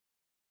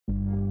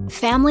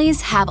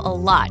Families have a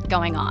lot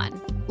going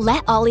on.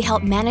 Let Ollie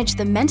help manage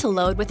the mental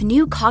load with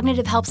new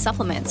cognitive help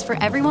supplements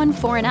for everyone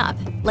 4 and up,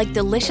 like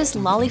delicious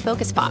Lolly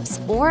Focus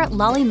Pops or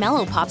Lolly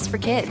Mellow Pops for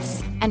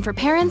kids. And for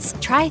parents,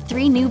 try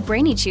 3 new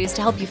Brainy Chews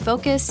to help you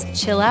focus,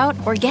 chill out,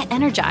 or get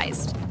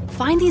energized.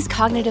 Find these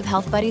cognitive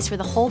health buddies for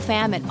the whole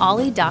fam at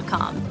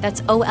ollie.com.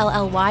 That's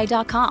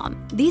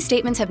OLLY.com. These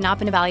statements have not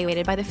been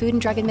evaluated by the Food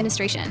and Drug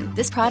Administration.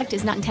 This product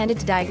is not intended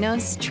to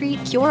diagnose,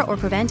 treat, cure, or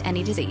prevent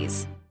any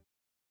disease.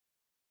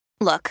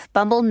 Look,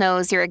 Bumble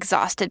knows you're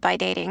exhausted by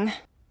dating.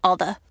 All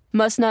the,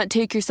 must not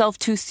take yourself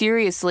too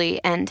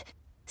seriously, and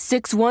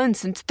 6'1"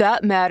 since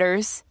that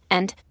matters,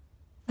 and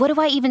what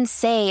do I even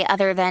say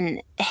other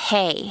than,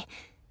 hey?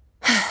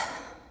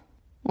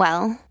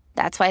 Well,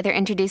 that's why they're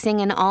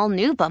introducing an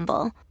all-new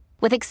Bumble,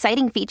 with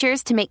exciting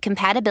features to make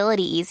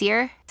compatibility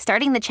easier,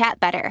 starting the chat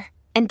better,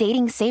 and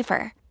dating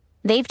safer.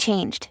 They've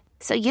changed,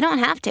 so you don't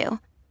have to.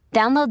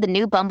 Download the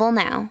new Bumble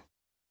now.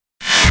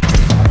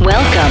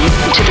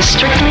 Welcome to the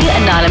Strictly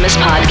Anonymous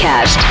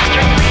Podcast.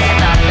 Strictly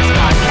Anonymous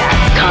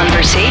Podcast.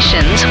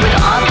 Conversations with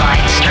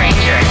online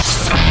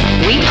strangers.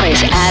 We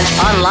place ads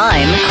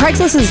online.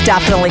 Craigslist is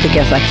definitely the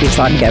gift that keeps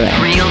on giving.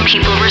 Real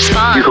people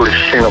respond. You go to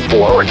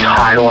Singapore or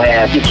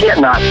Thailand, you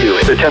can't not do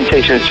it. The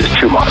temptation is just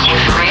too much.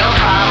 Real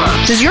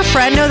problems. Does your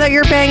friend know that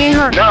you're banging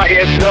her? No, he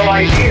has no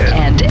idea.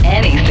 And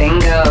anything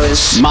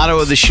goes. Motto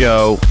of the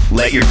show,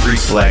 let your Greek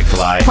flag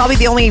fly. Probably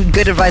the only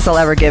good advice I'll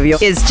ever give you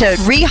is to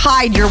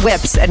re-hide your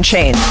whips and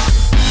chains.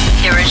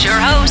 Here is your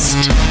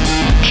host,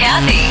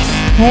 Kathy.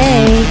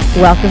 Hey,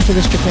 welcome to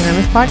the Strictly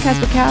Anonymous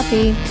Podcast with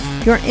Kathy.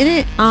 If you're in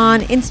it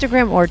on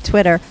Instagram or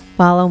Twitter,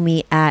 follow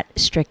me at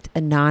Strict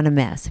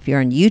Anonymous. If you're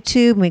on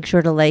YouTube, make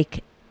sure to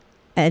like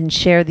and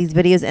share these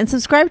videos and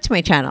subscribe to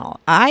my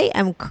channel. I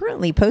am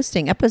currently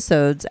posting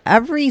episodes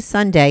every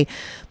Sunday,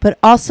 but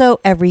also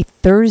every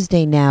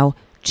Thursday now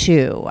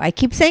too. I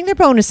keep saying they're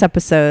bonus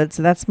episodes,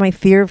 so that's my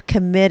fear of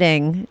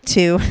committing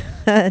to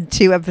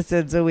 2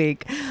 episodes a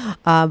week.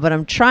 But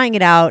I'm trying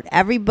it out.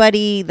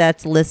 Everybody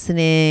that's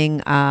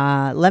listening,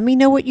 let me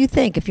know what you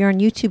think. If you're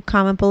on YouTube,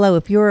 comment below.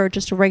 If you're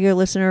just a regular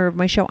listener of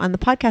my show on the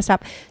podcast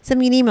app,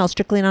 send me an email,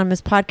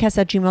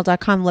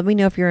 strictlyanonymouspodcast@gmail.com. Let me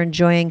know if you're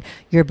enjoying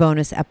your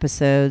bonus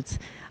episodes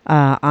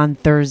on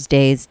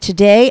Thursdays.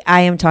 Today,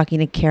 I am talking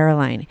to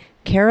Caroline.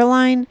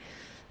 Caroline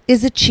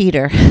is a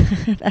cheater.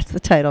 That's the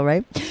title,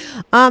 right?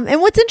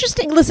 And what's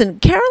interesting, listen,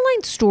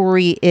 Caroline's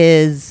story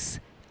is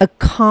a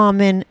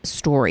common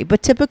story,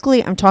 but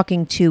typically I'm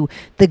talking to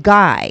the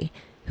guy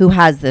who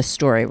has this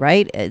story,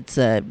 right? It's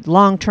a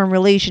long-term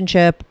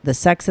relationship, the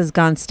sex has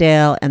gone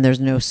stale, and there's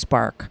no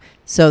spark.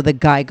 So the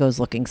guy goes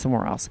looking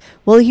somewhere else.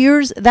 Well,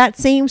 here's that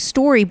same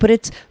story, but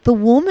it's the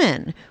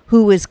woman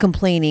who is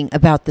complaining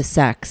about the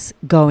sex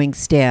going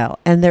stale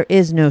and there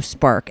is no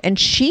spark. And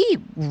she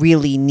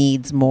really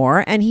needs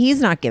more and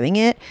he's not giving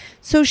it.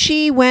 So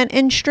she went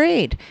and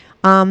strayed.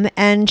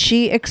 And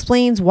she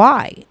explains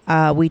why.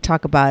 We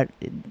talk about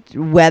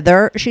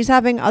whether she's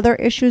having other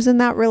issues in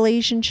that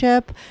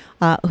relationship,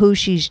 who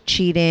she's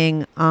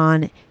cheating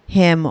on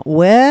him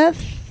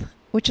with,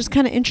 which is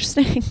kind of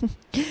interesting,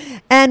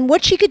 and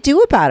what she could do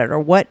about it, or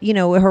what, you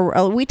know,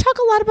 we talk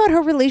a lot about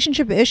her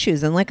relationship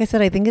issues. And like I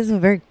said, I think it's a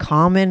very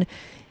common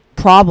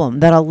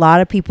problem that a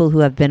lot of people who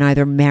have been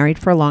either married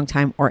for a long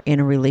time or in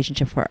a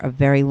relationship for a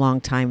very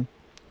long time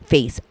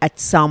face at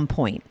some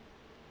point.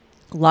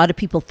 A lot of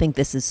people think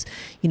this is,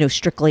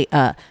 strictly,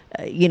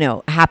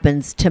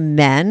 happens to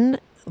men,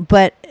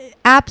 but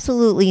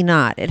absolutely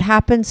not. It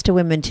happens to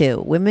women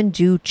too. Women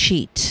do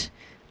cheat,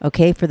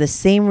 okay, for the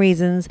same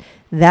reasons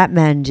that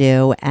men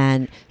do.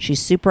 And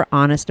she's super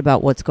honest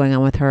about what's going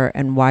on with her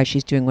and why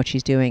she's doing what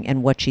she's doing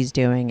and what she's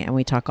doing. And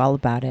we talk all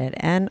about it.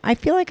 And I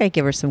feel like I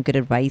give her some good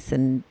advice.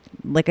 And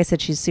like I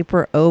said, she's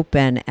super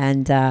open.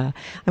 And I'm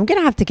going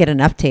to have to get an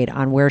update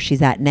on where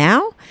she's at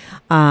now.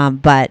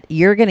 But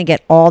you're going to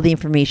get all the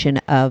information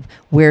of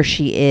where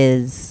she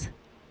is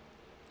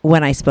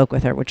when I spoke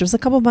with her, which was a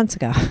couple months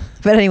ago.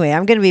 But anyway,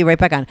 I'm going to be right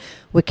back on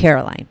with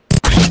Caroline.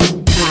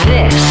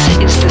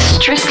 This is the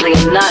Strictly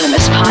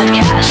Anonymous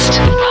Podcast.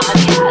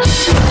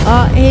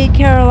 Hey,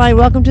 Caroline,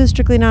 welcome to the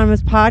Strictly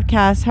Anonymous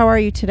Podcast. How are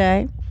you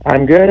today?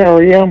 I'm good. How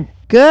are you?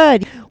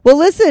 Good. Well,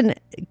 listen,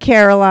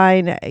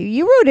 Caroline,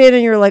 you wrote in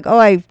and you're like, oh,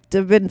 I've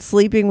been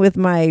sleeping with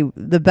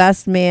the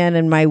best man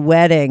in my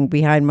wedding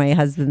behind my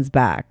husband's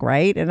back,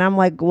 right? And I'm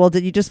like, well,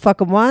 did you just fuck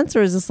him once,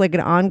 or is this like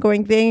an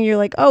ongoing thing? And you're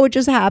like, oh, it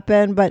just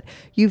happened, but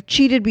you've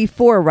cheated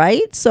before,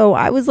 right? So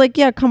I was like,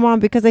 yeah, come on,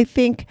 because I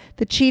think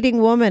the cheating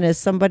woman is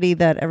somebody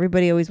that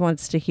everybody always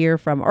wants to hear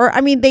from. Or,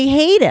 I mean, they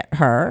hate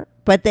her,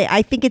 but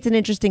I think it's an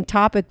interesting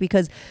topic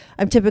because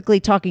I'm typically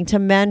talking to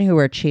men who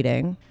are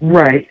cheating.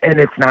 Right, and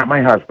it's not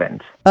my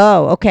husband.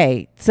 Oh,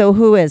 okay. So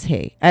who is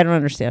he? I don't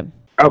understand.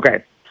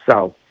 Okay,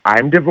 so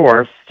I'm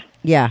divorced.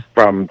 Yeah.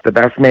 From the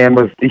best man.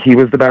 He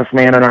was the best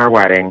man in our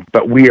wedding,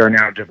 but we are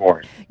now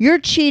divorced. You're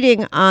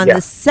cheating on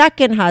the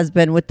second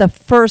husband with the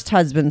first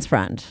husband's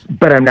friend.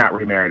 But I'm not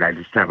remarried. I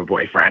just have a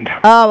boyfriend.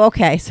 Oh,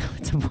 okay. So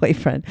it's a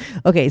boyfriend.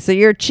 Okay, so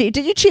did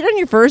you cheat on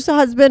your first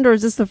husband, or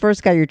is this the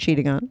first guy you're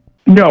cheating on?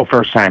 No,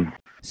 first time.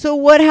 So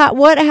what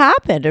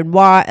happened, and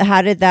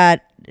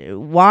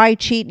why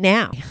cheat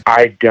now?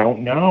 I don't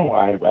know.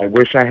 I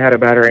wish I had a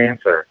better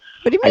answer.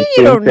 What do you mean I you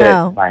think don't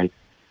know?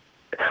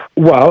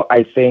 Well,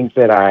 I think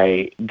that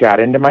I got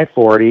into my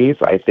 40s.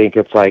 I think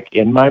it's like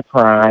in my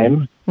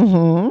prime.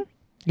 Mm-hmm.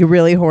 You're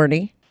really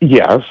horny.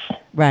 Yes.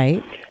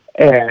 Right.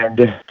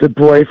 And the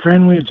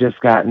boyfriend, we've just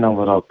gotten a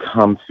little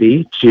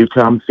too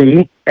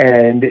comfy.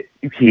 And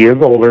he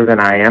is older than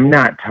I am,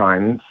 not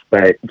tons,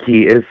 but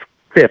he is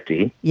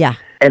 50. Yeah.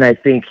 And I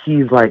think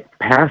he's like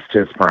past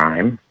his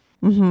prime.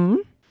 Mm-hmm.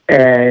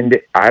 And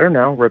I don't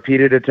know,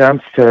 repeated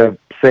attempts to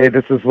say,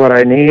 this is what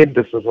I need,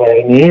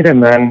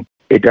 and then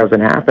it doesn't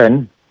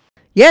happen.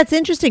 Yeah, it's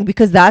interesting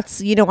because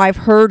that's, I've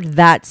heard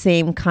that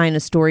same kind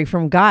of story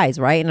from guys,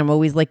 right? And I'm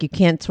always like, you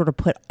can't sort of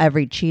put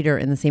every cheater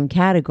in the same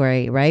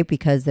category, right?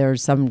 Because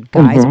there's some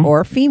guys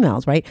or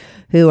females, right,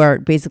 who are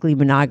basically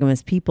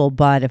monogamous people,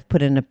 but have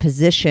put in a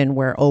position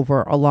where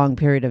over a long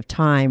period of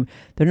time,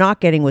 they're not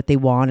getting what they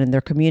want and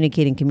they're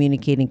communicating,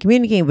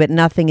 but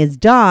nothing is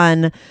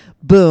done.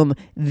 Boom,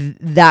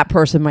 that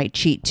person might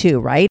cheat too,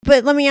 right?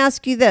 But let me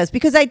ask you this,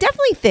 because I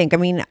definitely think,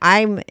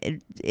 I'm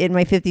in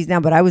my 50s now,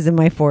 but I was in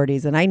my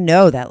 40s, and I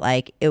know that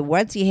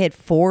once you hit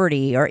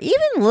 40 or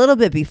even a little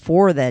bit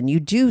before then,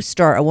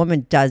 a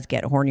woman does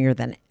get hornier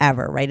than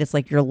ever, right? It's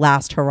like your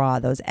last hurrah.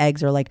 Those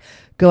eggs are like,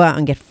 go out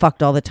and get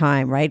fucked all the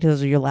time, right?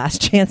 Those are your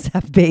last chance to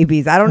have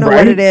babies. I don't know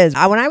what it is.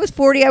 When I was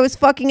 40, I was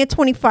fucking a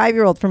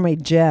 25-year-old from my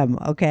gym,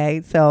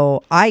 okay?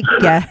 So I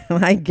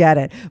get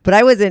it. But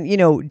I wasn't,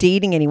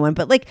 dating anyone.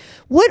 But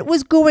what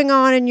was going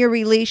on in your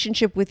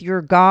relationship with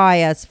your guy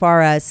as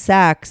far as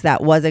sex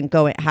that wasn't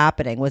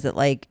happening? Was it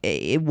like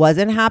it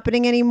wasn't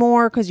happening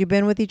anymore because you've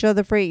been with each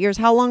other for 8 years?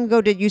 How long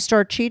ago did you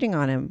start cheating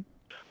on him?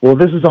 Well,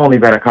 this has only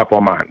been a couple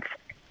of months.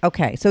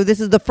 Okay, so this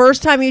is the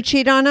first time you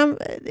cheat on him?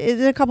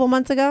 Is it a couple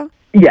months ago?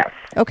 Yes.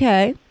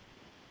 Okay.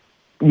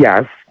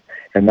 Yes,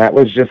 and that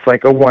was just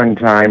like a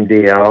one-time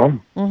deal.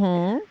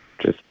 Mm-hmm.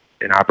 Just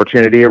an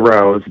opportunity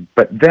arose.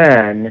 But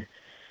then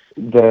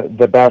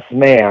the best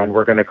man,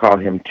 we're going to call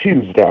him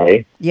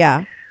Tuesday.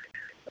 Yeah.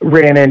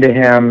 Ran into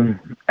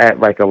him at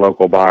like a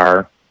local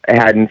bar. I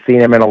hadn't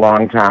seen him in a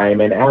long time.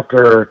 And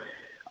after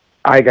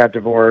I got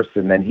divorced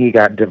and then he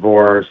got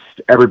divorced,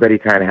 everybody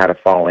kind of had a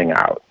falling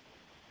out.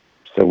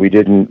 So we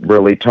didn't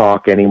really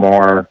talk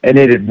anymore. And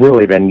it had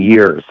really been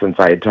years since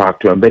I had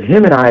talked to him. But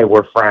him and I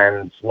were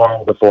friends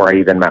long before I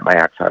even met my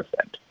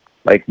ex-husband.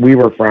 We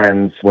were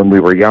friends when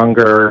we were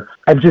younger.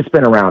 I've just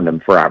been around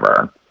him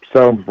forever.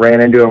 So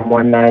ran into him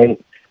one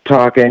night,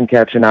 talking,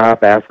 catching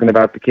up, asking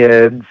about the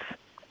kids.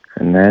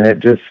 And then it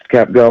just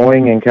kept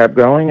going,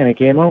 and he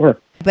came over.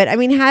 But,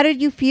 how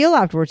did you feel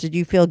afterwards? Did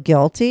you feel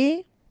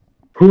guilty?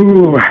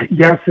 Ooh,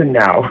 yes and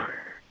no.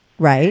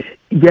 Right.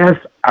 Yes,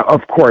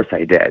 of course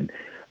I did.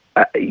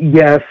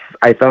 Yes,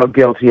 I felt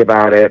guilty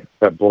about it,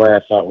 but boy,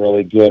 I felt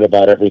really good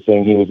about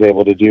everything he was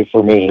able to do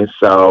for me,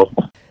 so.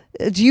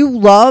 Do you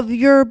love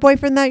your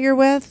boyfriend that you're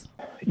with?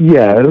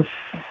 Yes.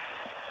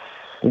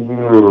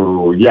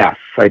 Ooh, yes,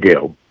 I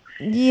do.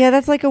 Yeah,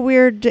 that's like a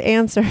weird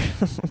answer.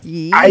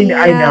 Yeah, I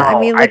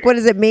know. What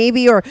is it?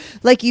 Maybe, or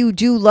you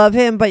do love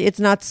him, but it's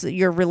not,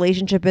 your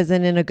relationship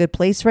isn't in a good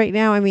place right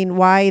now.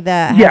 Why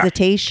the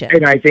hesitation?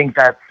 And I think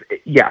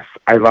yes,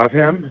 I love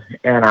him,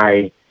 and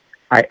I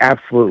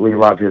absolutely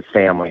love his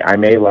family. I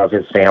may love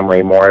his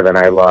family more than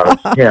I love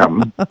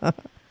him.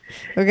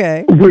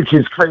 Okay. Which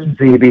is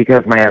crazy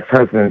because my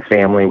ex-husband's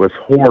family was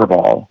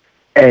horrible.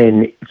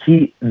 And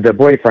the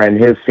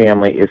boyfriend, his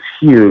family is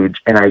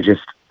huge, and I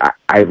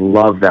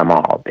love them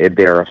all.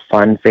 They're a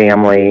fun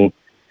family.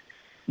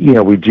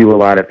 We do a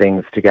lot of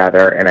things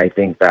together, and I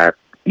think that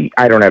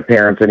I don't have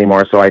parents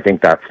anymore, so I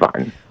think that's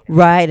fun.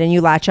 Right, and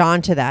you latch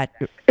on to that.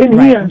 And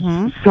right. he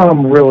has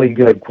some really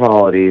good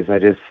qualities. I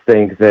just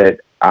think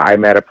that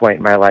I'm at a point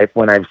in my life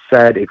when I've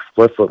said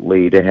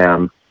explicitly to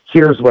him,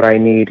 here's what I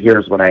need,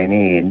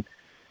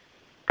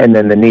 and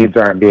then the needs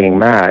aren't being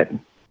met.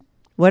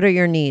 What are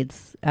your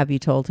needs? Have you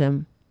told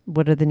him?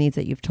 What are the needs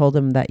that you've told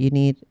him that you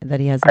need, that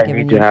he hasn't given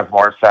you? I need to have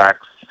more sex.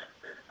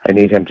 I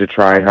need him to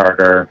try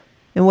harder.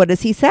 And what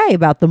does he say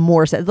about the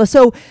more sex?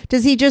 So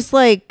does he just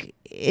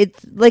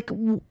it's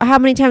how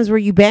many times were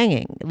you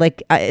banging?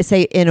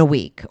 Say in a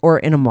week or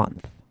in a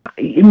month?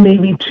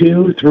 Maybe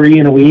 2, 3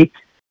 in a week.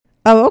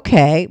 Oh,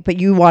 okay. But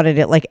you wanted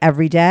it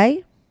every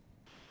day?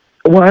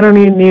 Well, I don't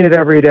even need it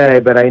every day,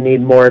 but I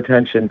need more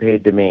attention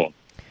paid to me.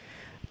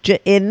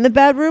 In the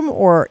bedroom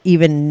or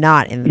even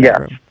not in the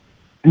bedroom?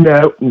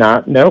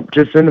 Nope,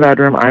 just in the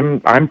bedroom.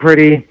 I'm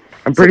pretty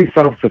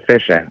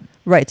self-sufficient.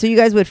 Right. So you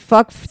guys would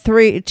fuck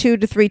 2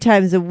 to 3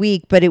 times a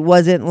week, but it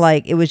wasn't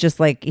it was just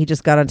he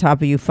just got on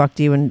top of you, fucked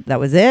you, and that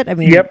was it?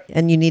 Yep.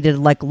 And you needed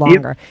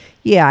longer. Yep.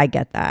 Yeah, I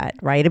get that.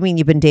 Right.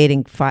 You've been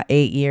dating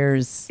 8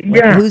 years.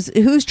 Yeah.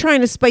 Who's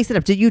trying to spice it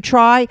up? Did you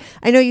try?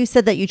 I know you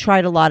said that you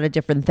tried a lot of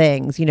different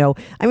things,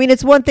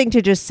 it's one thing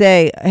to just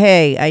say,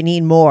 hey, I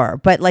need more.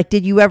 But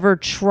did you ever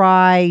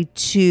try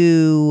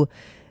to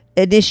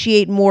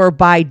initiate more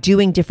by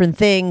doing different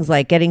things,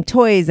 like getting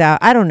toys out.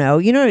 I don't know.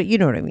 You know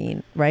what I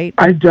mean, right?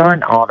 I've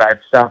done all that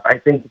stuff. I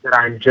think that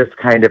I'm just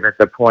kind of at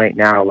the point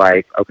now,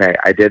 like, okay,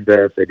 I did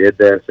this, I did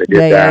that.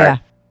 Yeah.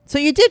 So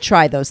you did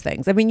try those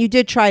things. I mean, you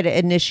did try to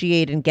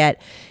initiate and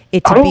get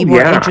it to be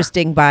more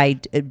interesting by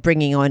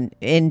bringing on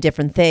in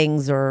different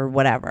things or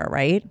whatever,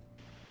 right?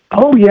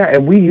 Oh, yeah.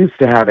 And we used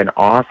to have an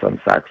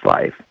awesome sex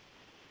life.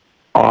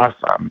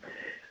 Awesome.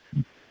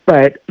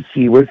 But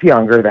he was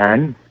younger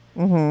then.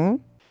 Mm-hmm.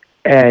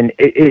 And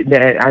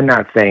I'm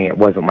not saying it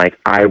wasn't like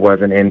I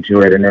wasn't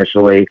into it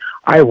initially.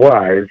 I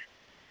was.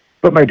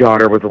 But my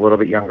daughter was a little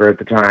bit younger at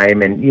the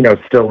time. And,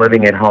 still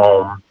living at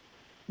home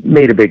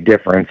made a big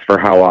difference for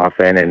how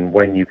often and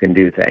when you can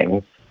do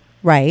things.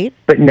 Right.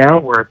 But now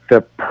we're at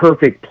the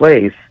perfect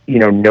place.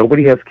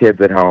 Nobody has kids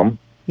at home.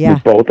 Yeah.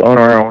 We both own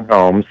our own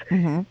homes.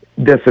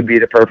 Mm-hmm. This would be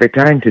the perfect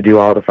time to do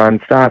all the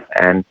fun stuff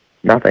and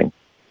nothing.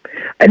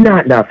 And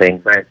not nothing,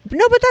 but...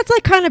 No, but that's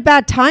like kind of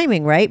bad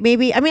timing, right?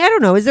 Maybe, I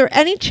don't know. Is there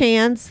any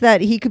chance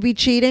that he could be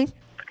cheating?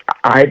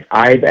 I've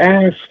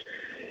asked.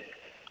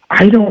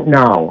 I don't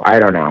know.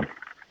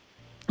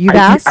 You've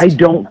asked? I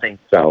don't think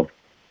so.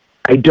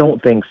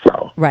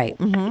 Right.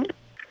 Mm-hmm.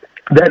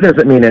 That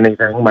doesn't mean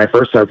anything. My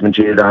first husband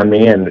cheated on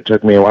me, and it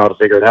took me a while to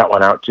figure that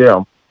one out,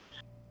 too.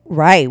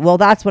 Right. Well,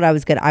 that's what I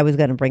was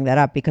gonna bring that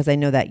up because I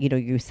know that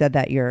you said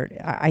that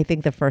I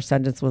think the first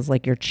sentence was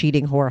like your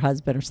cheating whore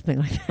husband or something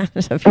like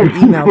that. If your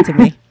email to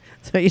me,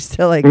 so you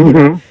still like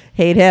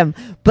hate him.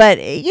 But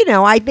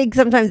I think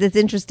sometimes it's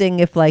interesting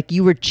if like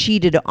you were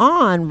cheated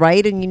on,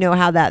 right, and you know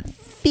how that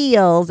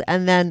feels,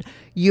 and then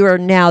you're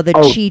now the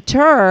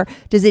cheater.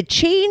 Does it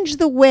change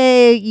the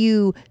way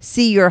you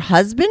see your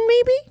husband?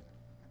 Maybe.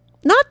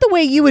 Not the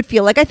way you would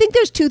feel. Like, I think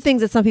there's two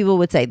things that some people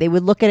would say. They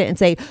would look at it and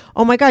say,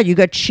 oh my God, you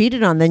got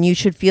cheated on. Then you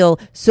should feel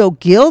so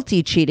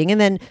guilty cheating.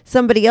 And then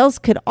somebody else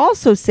could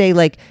also say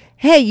like,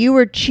 hey, you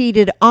were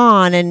cheated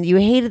on and you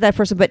hated that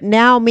person. But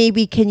now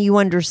maybe can you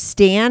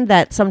understand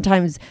that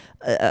sometimes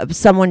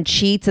someone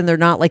cheats and they're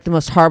not like the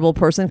most horrible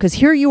person? Because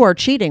here you are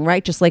cheating,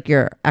 right? Just like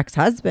your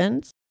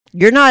ex-husband.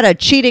 You're not a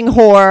cheating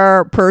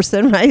whore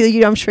person, right?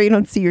 I'm sure you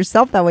don't see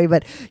yourself that way,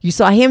 but you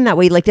saw him that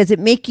way. Like, does it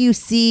make you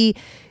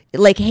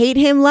hate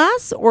him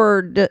less,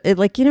 or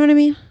like, you know what I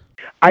mean?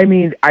 I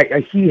mean,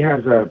 he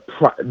has the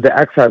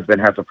ex-husband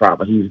has a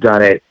problem. He's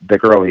done it. The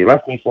girl he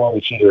left me for,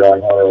 he cheated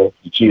on her.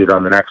 He cheated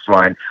on the next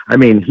one. I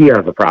mean, he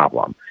has a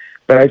problem.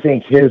 But I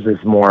think his is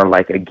more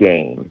like a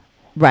game.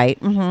 Right.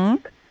 Mm-hmm.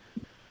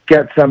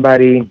 Get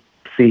somebody,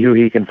 see who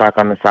he can fuck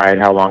on the side,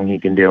 how long he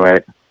can do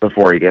it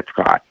before he gets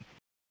caught.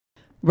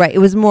 Right. It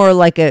was more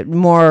like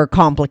more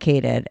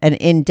complicated and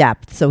in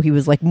depth. So he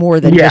was like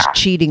more than just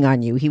cheating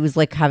on you. He was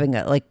like having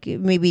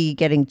maybe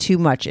getting too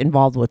much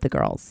involved with the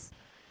girls.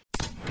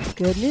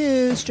 Good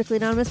news. Strictly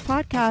Anonymous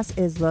Podcast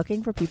is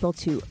looking for people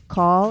to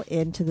call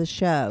into the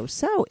show.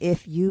 So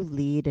if you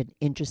lead an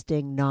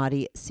interesting,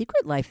 naughty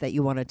secret life that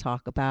you want to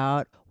talk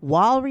about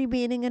while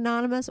remaining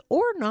anonymous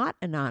or not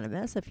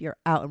anonymous, if you're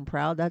out and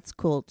proud, that's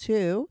cool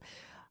too.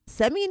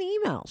 Send me an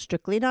email,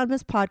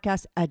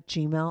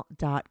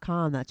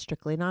 strictlyanonymouspodcast@gmail.com. That's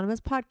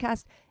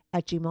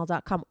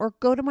strictlyanonymouspodcast@gmail.com. Or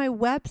go to my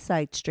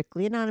website,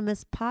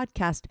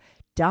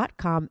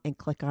 strictlyanonymouspodcast.com, and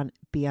click on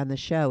Be on the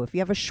Show. If you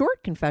have a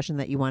short confession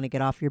that you want to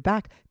get off your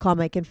back, call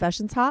my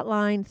confessions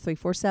hotline,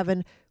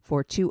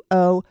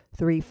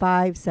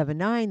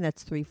 347-420-3579.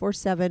 That's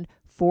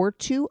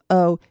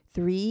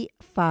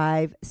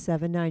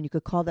 347-420-3579. You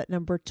could call that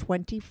number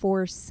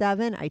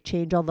 24/7. I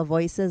change all the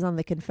voices on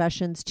the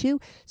confessions too,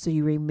 so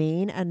you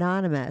remain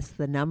anonymous.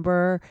 The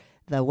number,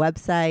 the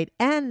website,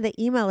 and the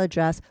email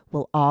address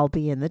will all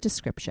be in the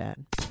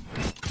description.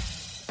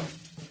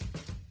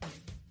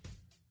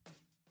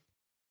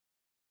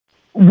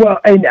 Well,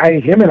 and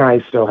him and I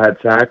still had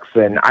sex,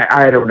 and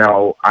I don't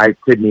know. I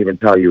couldn't even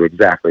tell you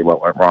exactly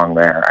what went wrong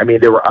there. I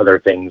mean, there were other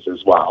things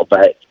as well,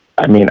 but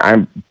I mean,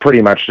 I'm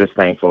pretty much just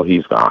thankful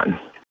he's gone.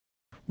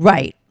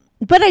 Right.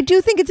 But I do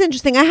think it's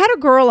interesting. I had a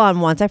girl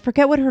on once. I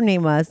forget what her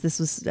name was. This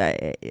was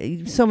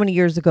so many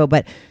years ago.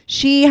 But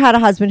she had a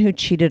husband who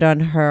cheated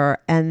on her.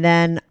 And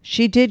then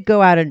she did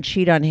go out and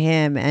cheat on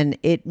him. And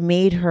it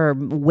made her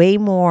way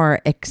more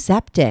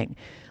accepting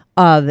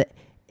of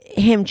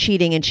him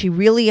cheating. And she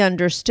really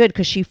understood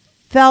because she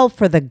fell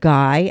for the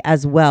guy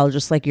as well,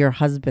 just like your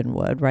husband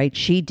would, right?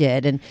 She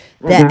did. And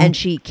that, and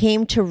she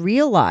came to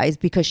realize,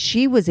 because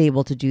she was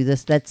able to do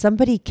this, that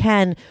somebody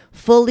can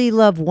fully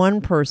love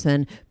one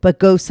person, but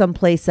go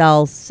someplace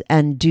else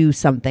and do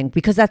something,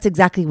 because that's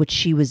exactly what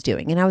she was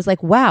doing. And I was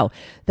like, wow,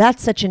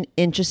 that's such an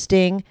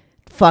interesting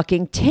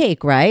fucking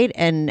take, right?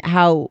 And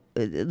how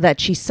that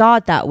she saw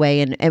it that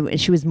way, and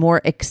she was more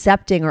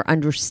accepting or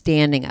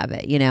understanding of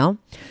it, you know?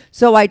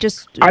 So I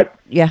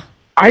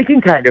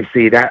can kind of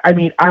see that. I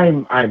mean,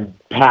 I'm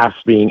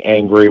past being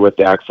angry with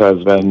the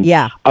ex-husband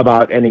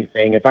about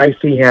anything. If I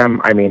see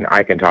him, I mean,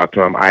 I can talk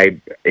to him.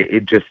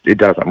 It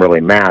doesn't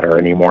really matter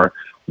anymore.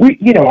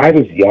 I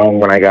was young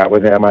when I got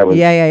with him. I was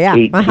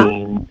 18.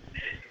 Uh-huh.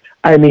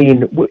 I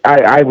mean,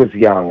 I was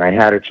young. I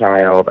had a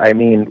child. I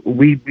mean,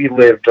 we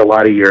lived a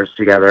lot of years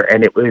together,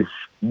 and it was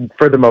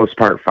for the most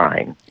part,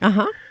 fine.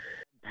 Uh-huh.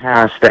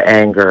 Past the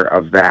anger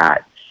of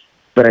that.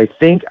 But I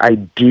think I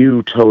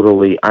do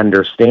totally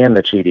understand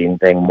the cheating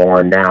thing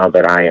more now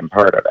that I am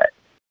part of it.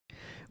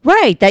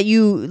 Right. That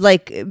you,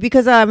 like,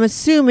 because I'm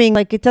assuming,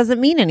 like, it doesn't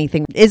mean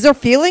anything. Is there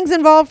feelings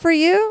involved for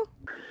you?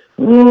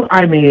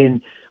 I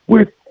mean,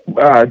 with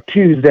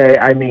Tuesday,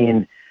 I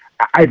mean,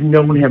 I've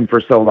known him for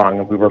so long,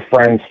 and we were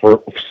friends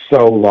for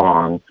so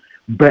long,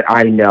 but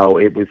I know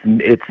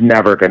it's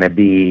never going to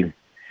be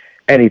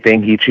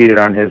anything. He cheated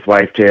on his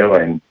wife, too,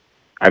 and,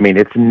 I mean,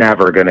 it's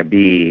never going to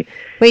be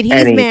Wait, he's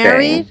anything.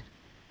 married?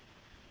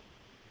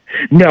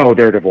 No,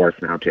 they're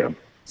divorced now, too.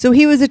 So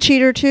he was a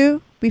cheater,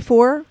 too,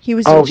 before? He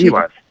was. Oh, he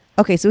was.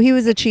 Okay, so he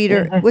was a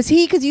cheater. Mm-hmm. Was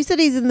he, because you said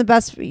he's in the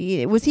best,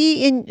 was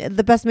he in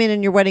the best man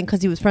in your wedding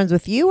because he was friends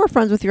with you or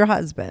friends with your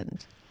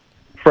husband?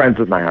 Friends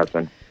with my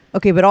husband.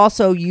 Okay, but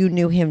also you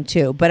knew him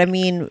too. But I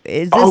mean,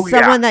 is this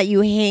someone that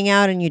you hang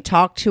out and you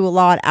talk to a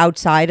lot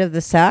outside of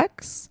the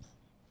sex?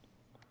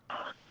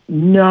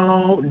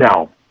 No.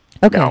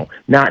 Okay. No,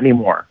 not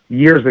anymore.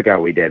 Years ago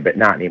we did, but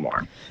not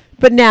anymore.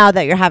 But now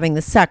that you're having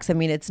the sex, I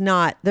mean, it's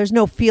not, there's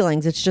no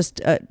feelings. It's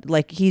just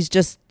like you're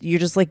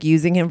just like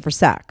using him for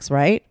sex,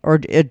 right? Or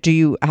do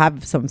you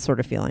have some sort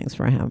of feelings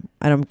for him?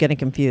 I'm getting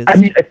confused. I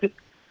mean,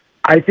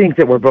 I think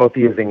that we're both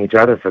using each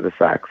other for the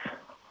sex.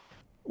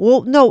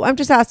 Well, no, I'm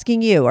just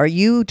asking you. Are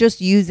you just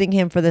using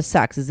him for the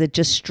sex? Is it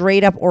just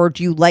straight up, or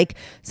do you like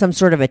some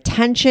sort of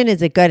attention?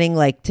 Is it getting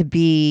like to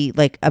be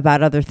like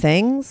about other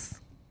things?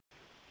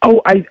 Oh,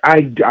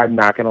 I'm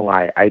not going to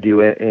lie. I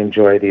do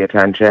enjoy the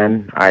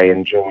attention. I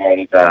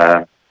enjoy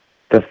the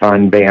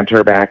fun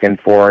banter back and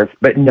forth.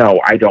 But no,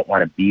 I don't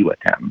want to be with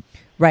him.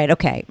 Right.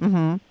 Okay.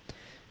 Mm-hmm.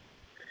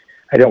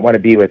 I don't want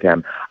to be with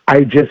him.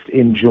 I just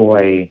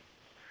enjoy,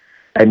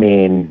 I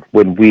mean,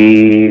 when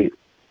we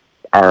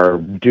are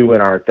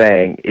doing our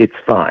thing, it's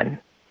fun.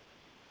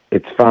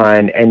 It's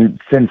fun.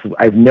 And since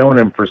I've known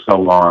him for so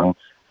long,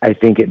 I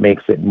think it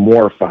makes it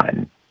more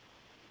fun.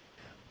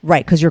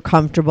 Right, because you're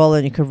comfortable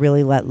and you could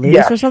really let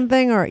loose or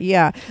something. Or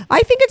I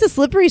think it's a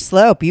slippery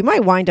slope. You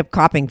might wind up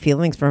copping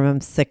feelings from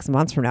him 6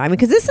 months from now. I mean,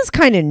 because this is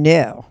kind of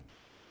new.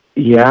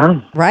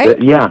 Yeah.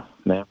 Right? Yeah.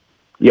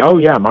 Oh,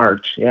 yeah,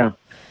 March. Yeah.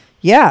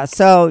 Yeah,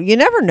 so you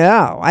never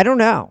know. I don't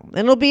know. And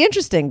it'll be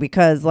interesting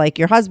because, like,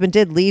 your husband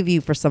did leave you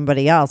for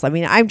somebody else. I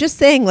mean, I'm just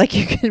saying, like,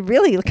 you could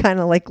really kind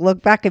of, like,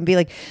 look back and be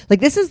like,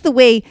 this is the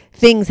way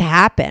things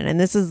happen.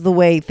 And this is the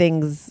way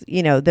things,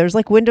 you know, there's,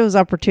 like, windows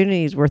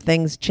opportunities where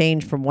things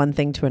change from one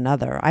thing to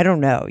another. I don't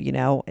know, you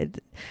know.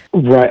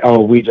 Right.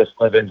 Oh, we just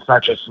live in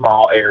such a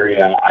small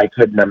area. I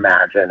couldn't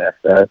imagine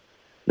if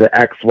the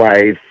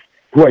ex-wife,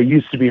 who I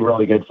used to be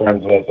really good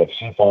friends with, if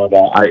she found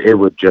out, it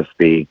would just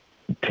be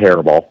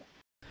terrible.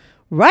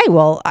 Right.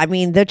 Well, I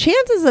mean, the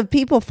chances of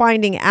people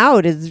finding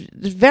out is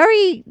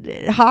very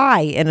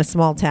high in a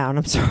small town.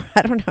 I'm sorry.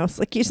 I don't know. It's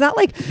like,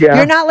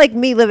 you're not like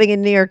me living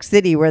in New York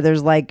City where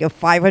there's like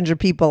 500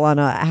 people on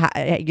in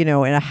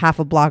a half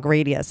a block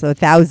radius. So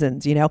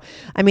thousands, you know,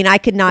 I mean, I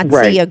could not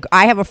see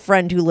I have a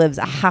friend who lives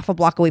a half a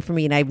block away from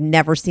me and I've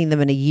never seen them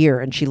in a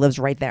year and she lives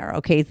right there.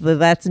 Okay. So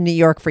that's New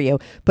York for you,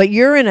 but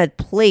you're in a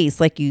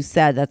place, like you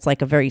said, that's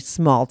like a very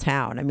small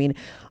town. I mean,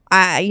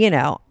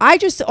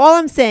 all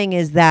I'm saying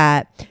is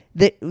that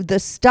the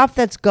stuff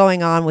that's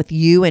going on with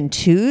you and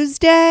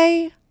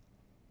Tuesday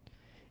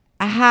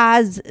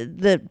has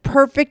the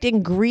perfect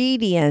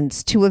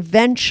ingredients to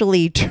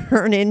eventually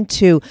turn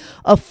into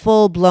a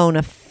full-blown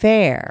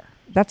affair.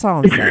 That's all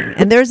I'm saying.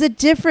 And there's a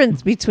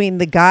difference between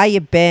the guy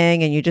you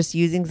bang and you're just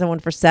using someone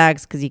for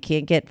sex because you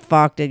can't get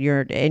fucked and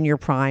you're in your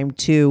prime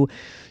to,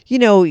 you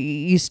know,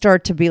 you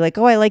start to be like,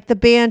 oh, I like the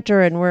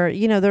banter and we're,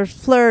 you know, they're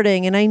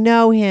flirting and I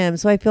know him,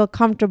 so I feel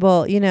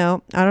comfortable, you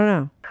know, I don't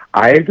know.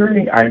 I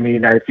agree. I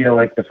mean, I feel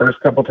like the first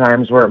couple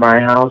times we're at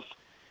my house,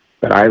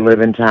 but I live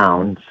in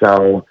town,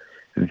 so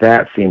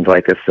that seemed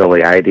like a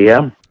silly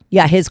idea.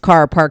 Yeah, his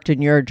car parked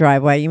in your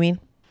driveway, you mean?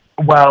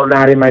 Well,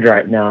 not in my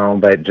drive, no,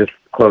 but just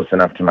close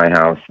enough to my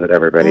house that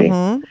everybody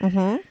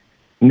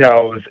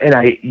knows. And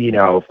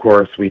of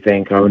course, we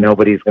think, oh,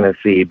 nobody's going to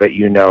see, but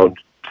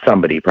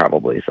somebody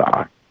probably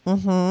saw.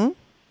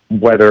 Mm-hmm.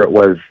 Whether it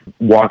was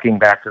walking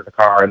back to the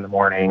car in the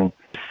morning.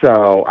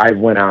 So I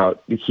went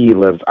out. He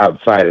lives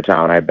outside of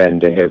town. I've been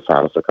to his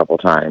house a couple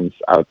times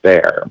out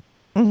there,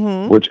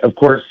 which of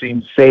course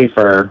seems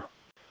safer.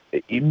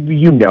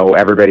 You know,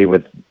 everybody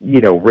with,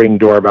 Ring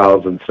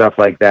doorbells and stuff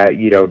like that,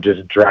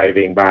 just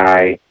driving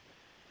by,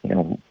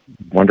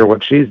 wonder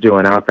what she's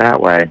doing out that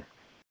way.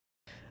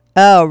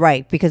 Oh,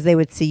 right. Because they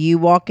would see you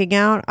walking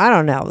out. I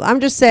don't know.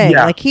 I'm just saying,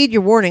 like, heed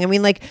your warning. I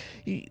mean, like,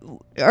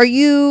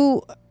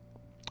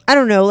 I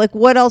don't know, like,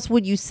 what else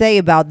would you say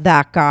about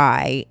that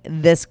guy,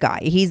 this guy?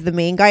 He's the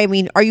main guy. I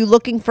mean, are you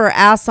looking for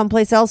ass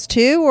someplace else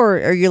too? Or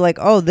are you like,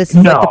 oh, this is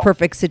like the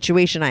perfect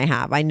situation I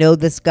have. I know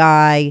this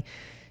guy.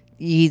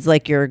 He's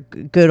like your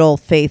good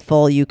old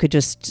faithful. You could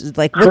just,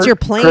 like, what's your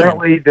plan?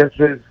 Currently, this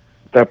is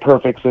the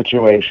perfect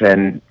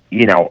situation.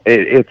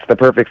 It's the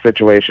perfect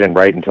situation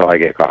right until I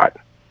get caught.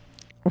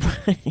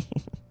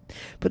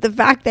 But the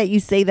fact that you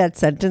say that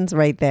sentence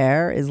right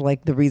there is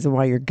like the reason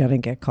why you're going to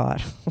get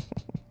caught.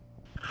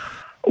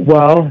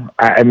 Well,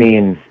 I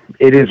mean,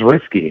 it is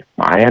risky.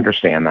 I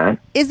understand that.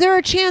 Is there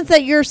a chance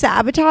that you're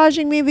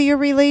sabotaging maybe your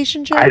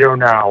relationship? I don't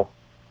know.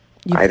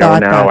 I don't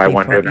know. I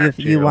wonder that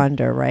too. You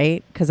wonder,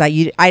 right? Because I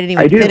didn't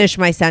even finish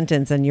my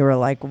sentence, and you were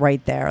like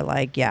right there,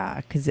 like yeah,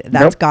 because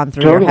that's gone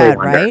through your head,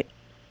 wonder. Right?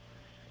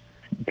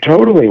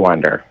 Totally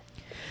wonder.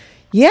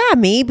 Yeah,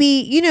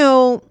 maybe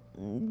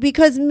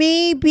because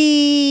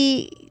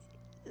maybe,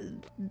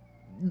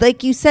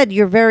 like you said,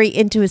 you're very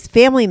into his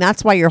family, and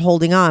that's why you're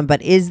holding on.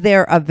 But is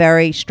there a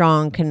very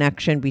strong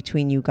connection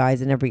between you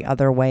guys in every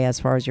other way as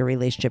far as your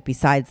relationship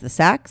besides the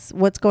sex?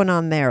 What's going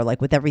on there,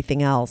 like with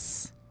everything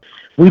else?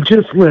 We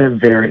just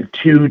live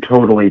two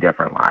totally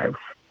different lives.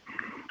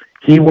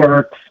 He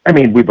works. I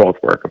mean, we both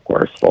work, of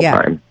course, full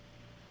time.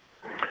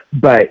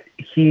 But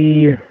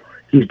he's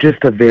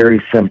just a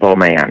very simple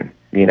man.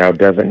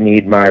 Doesn't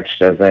need much,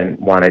 doesn't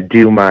want to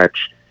do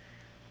much,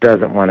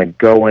 doesn't want to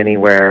go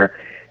anywhere.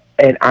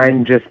 And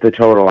I'm just the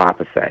total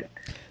opposite.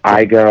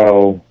 I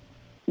go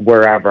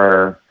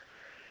wherever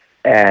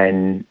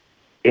and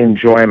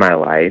enjoy my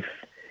life.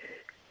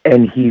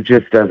 And he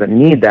just doesn't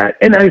need that.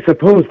 And I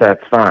suppose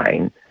that's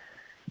fine.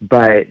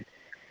 But,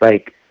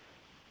 I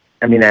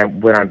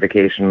went on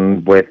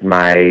vacation with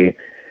my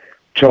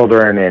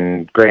children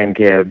and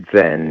grandkids,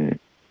 and,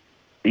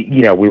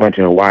 we went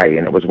to Hawaii,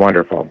 and it was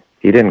wonderful.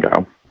 He didn't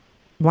go.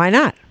 Why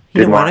not? He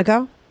didn't want to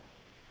go?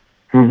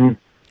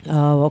 Mm-hmm.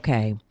 Oh,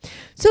 okay.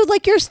 So,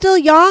 you're still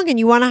young, and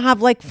you want to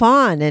have,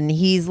 fun, and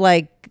he's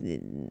how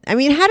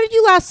did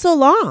you last so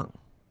long?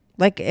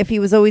 If he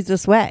was always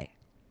this way?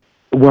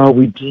 Well,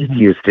 we did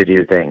used to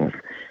do things,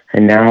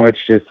 and now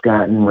it's just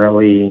gotten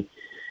really...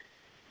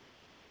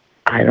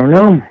 I don't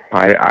know.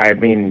 I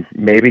mean,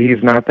 maybe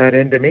he's not that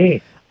into me.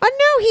 No,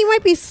 he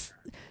might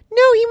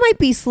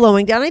be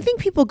slowing down. I think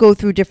people go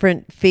through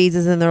different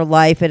phases in their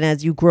life, and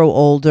as you grow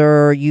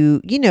older, you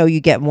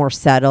get more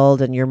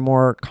settled and you're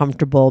more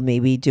comfortable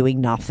maybe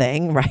doing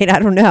nothing, right? I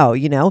don't know,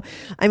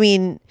 I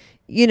mean,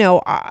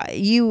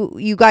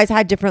 you guys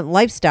had different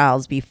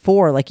lifestyles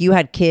before. You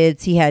had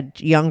kids, he had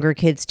younger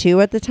kids too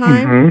at the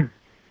time.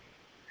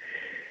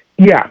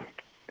 Mm-hmm. Yeah.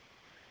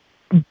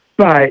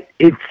 But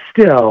it's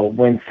still,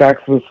 when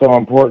sex was so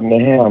important to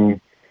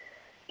him,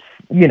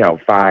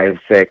 5,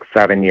 6,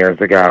 7 years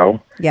ago.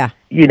 Yeah.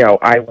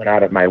 I went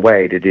out of my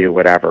way to do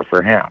whatever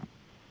for him.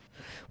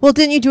 Well,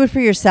 didn't you do it for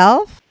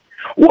yourself?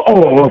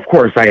 Well, of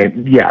course.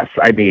 Yes.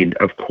 I mean,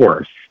 of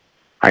course.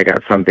 I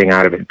got something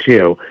out of it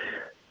too.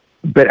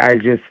 But I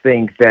just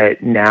think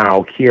that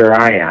now here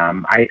I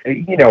am. I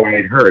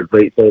had heard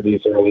late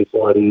 30s, early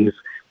 40s.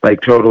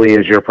 Totally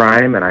is your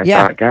prime, and I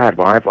thought, God,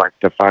 well, I've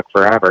liked to fuck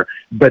forever.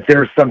 But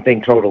there's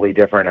something totally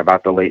different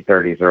about the late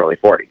 30s, early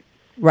 40s.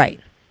 Right.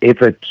 It's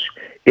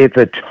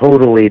a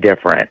totally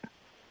different,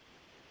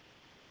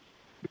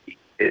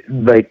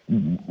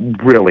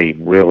 really,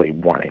 really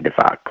wanting to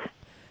fuck.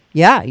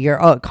 Yeah,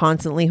 you're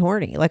constantly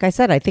horny. Like I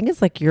said, I think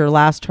it's your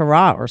last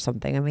hurrah or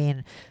something. I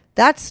mean,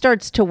 that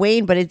starts to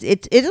wane, but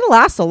it'll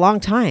last a long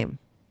time.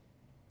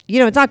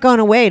 It's not going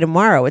away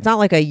tomorrow. It's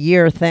not a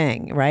year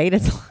thing, right?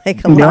 It's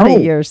a lot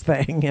of years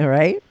thing,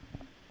 right?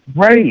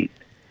 Right.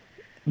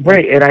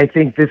 And I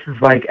think this is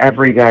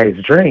every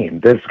guy's dream.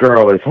 This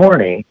girl is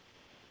horny.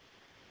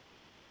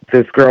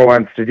 This girl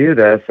wants to do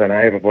this, and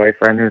I have a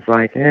boyfriend who's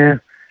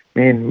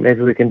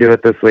maybe we can do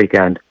it this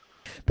weekend.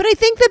 But I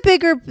think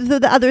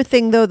the other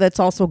thing, though,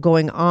 that's also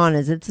going on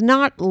is it's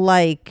not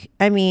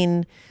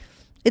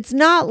it's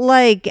not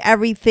like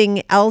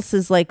everything else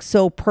is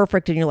so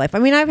perfect in your life. I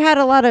mean, I've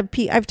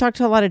talked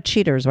to a lot of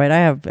cheaters, right?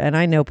 And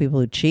I know people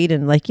who cheat,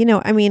 and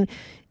and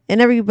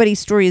everybody's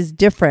story is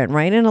different,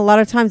 right? And a lot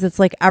of times it's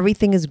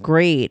everything is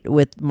great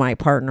with my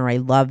partner. I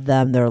love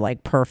them. They're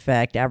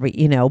perfect,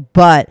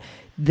 but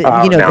the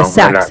sex.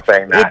 I'm not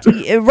saying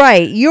that.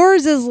 Right.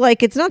 Yours is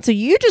it's not. So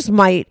you just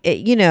might,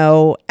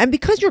 and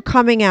because you're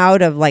coming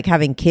out of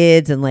having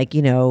kids and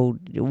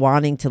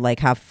wanting to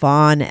have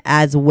fun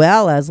as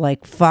well as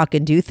fuck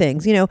and do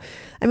things,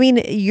 I mean,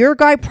 your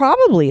guy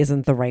probably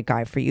isn't the right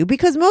guy for you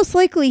because most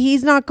likely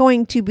he's not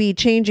going to be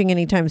changing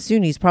anytime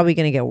soon. He's probably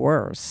going to get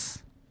worse.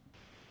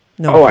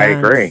 No offense. I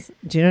agree.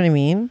 Do you know what I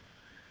mean?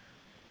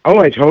 Oh,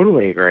 I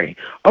totally agree.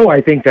 Oh,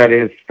 I think that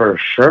is for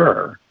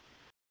sure.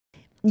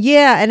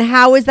 Yeah, and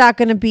how is that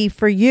going to be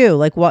for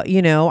you? I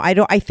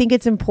think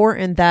it's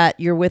important that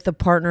you're with a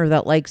partner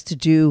that likes to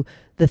do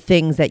the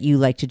things that you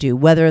like to do,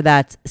 whether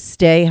that's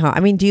stay home. I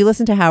mean, do you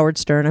listen to Howard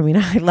Stern? I mean,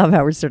 I love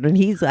Howard Stern, and I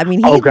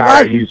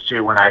used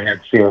to when I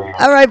had Sirius.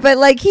 All right,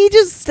 but he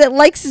just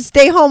likes to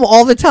stay home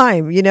all the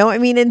time, I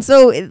mean, and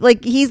so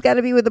he's got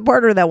to be with a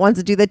partner that wants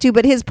to do that too,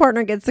 but his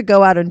partner gets to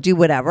go out and do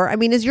whatever. I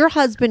mean, is your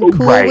husband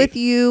cool with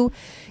you?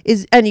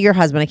 And your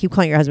husband, I keep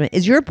calling your husband,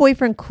 is your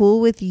boyfriend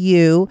cool with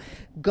you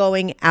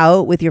going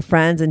out with your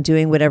friends and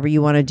doing whatever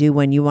you want to do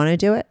when you want to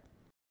do it?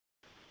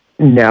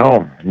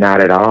 No,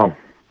 not at all.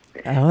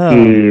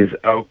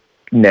 Oh.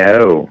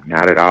 No,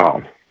 not at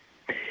all.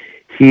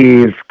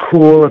 He's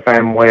cool if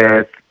I'm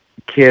with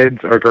kids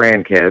or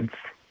grandkids.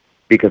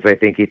 because I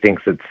think he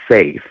thinks it's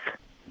safe.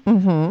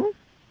 Mm-hmm.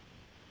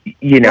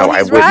 You know, well,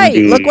 he's I wouldn't right.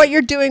 be... Look what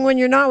you're doing when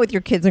you're not with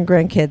your kids and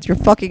grandkids. You're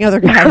fucking other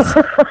guys.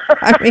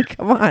 I mean,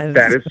 come on.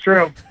 That is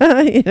true. You know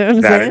what I'm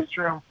saying? That is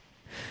true.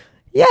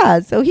 Yeah,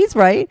 so he's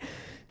right.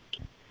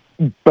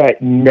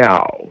 But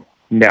no,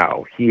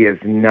 he is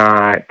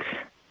not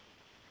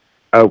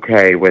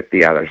okay with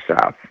the other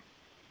stuff.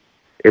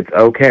 It's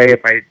okay if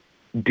I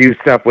do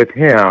stuff with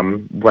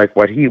him, like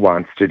what he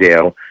wants to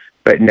do,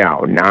 but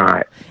no,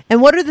 not.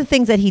 And what are the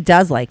things that he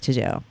does like to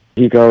do?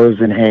 He goes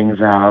and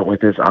hangs out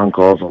with his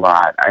uncles a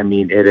lot. I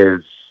mean, it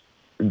is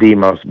the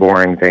most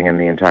boring thing in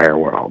the entire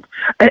world.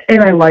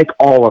 And I like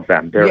all of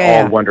them. They're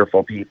all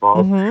wonderful people.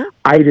 Mm-hmm.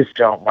 I just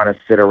don't want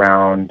to sit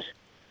around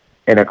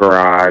in a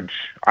garage.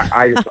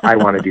 I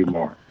want to do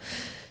more.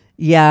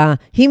 Yeah,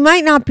 he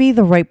might not be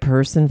the right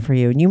person for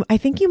you. And I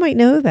think you might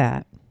know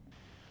that.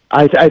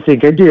 I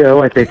think I do.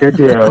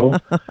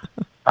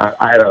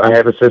 I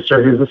have a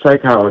sister who's a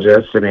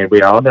psychologist. I mean,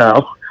 we all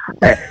know.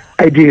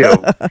 I do.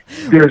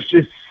 There's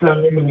just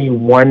so many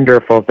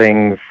wonderful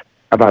things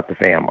about the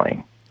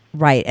family.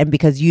 Right, and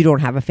because you don't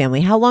have a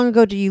family. How long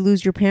ago did you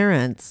lose your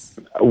parents?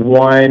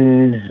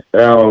 One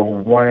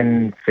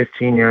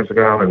 15 years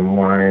ago and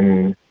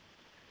one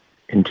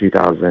in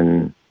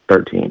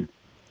 2013.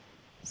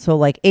 So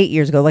like 8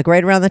 years ago, like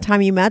right around the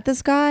time you met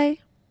this guy?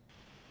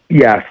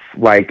 Yes,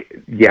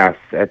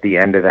 at the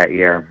end of that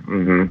year.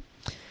 Mm-hmm.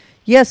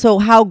 Yeah, so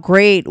how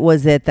great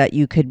was it that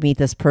you could meet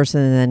this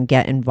person and then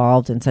get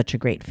involved in such a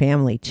great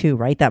family too,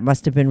 right? That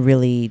must have been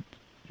really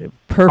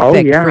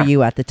perfect for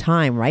you at the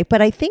time, right?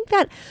 But I think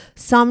that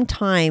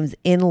sometimes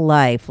in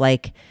life,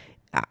 like,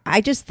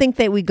 I just think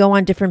that we go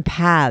on different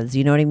paths,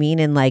 you know what I mean?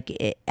 And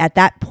like at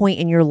that point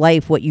in your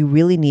life, what you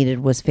really needed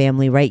was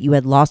family, right? You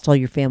had lost all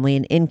your family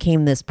and in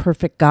came this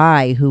perfect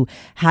guy who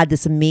had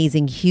this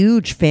amazing,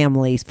 huge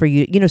families for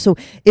you, you know, so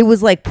it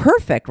was like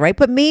perfect, right?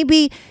 But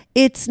maybe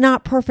it's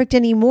not perfect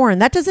anymore.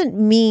 And that doesn't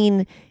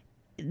mean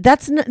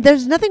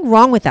there's nothing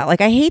wrong with that. Like,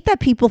 I hate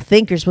that people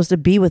think you're supposed to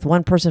be with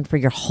one person for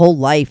your whole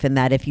life and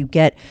that if you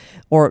get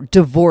or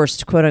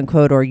divorced, quote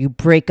unquote, or you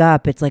break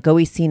up, it's like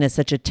always seen as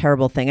such a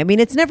terrible thing. I mean,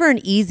 it's never an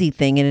easy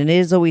thing and it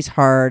is always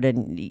hard.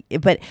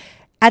 But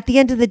at the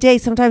end of the day,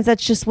 sometimes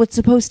that's just what's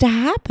supposed to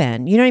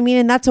happen. You know what I mean?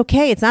 And that's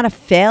okay. It's not a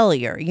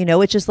failure. You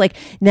know, it's just like,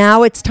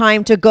 now it's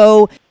time to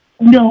go.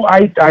 No,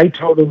 I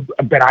totally,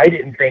 but I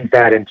didn't think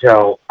that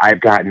until I've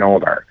gotten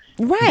older.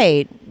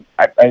 Right.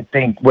 I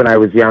think when I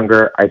was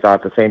younger, I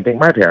thought the same thing.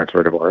 My parents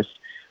were divorced,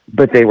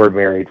 but they were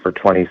married for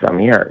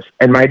 20-some years.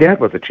 And my dad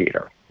was a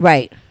cheater.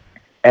 Right.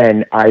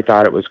 And I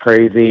thought it was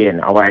crazy,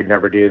 and I'd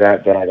never do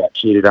that. Then I got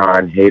cheated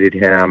on, hated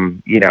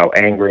him, you know,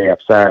 angry,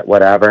 upset,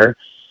 whatever.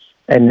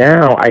 And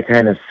now I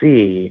kind of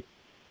see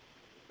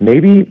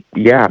maybe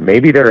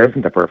there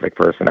isn't a perfect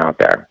person out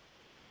there.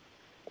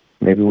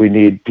 Maybe we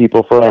need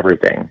people for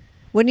everything.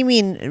 What do you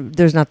mean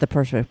there's not the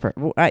perfect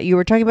person? You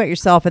were talking about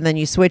yourself, and then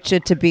you switch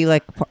it to be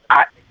like...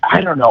 I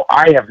don't know.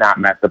 I have not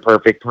met the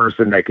perfect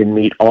person that can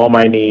meet all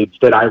my needs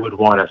that I would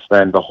want to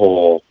spend the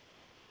whole,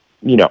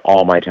 you know,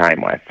 all my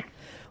time with.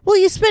 Well,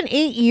 you spent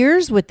 8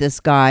 years with this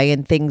guy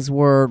and things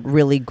were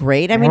really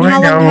great. I mean, how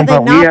long have they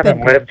not been? We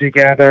haven't lived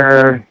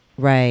together.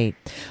 Right.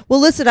 Well,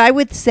 listen, I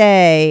would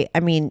say, I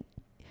mean,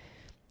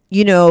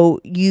 you know,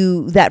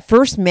 that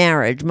first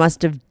marriage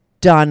must have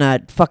done a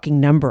fucking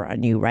number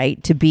on you,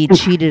 right? To be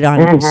cheated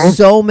on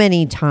so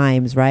many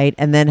times, right?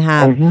 And then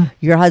have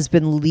your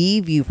husband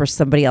leave you for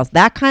somebody else.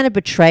 That kind of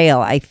betrayal,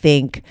 I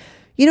think,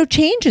 you know,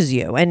 changes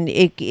you. And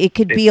it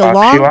could be a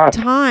long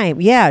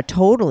time. Yeah,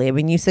 totally. I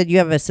mean, you said you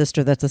have a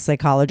sister that's a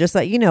psychologist.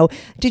 That, you know,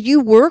 did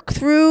you work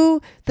through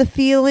the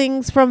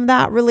feelings from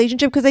that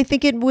relationship? Because I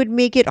think it would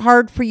make it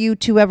hard for you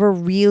to ever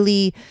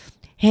really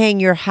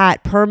hang your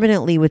hat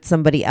permanently with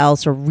somebody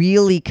else or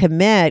really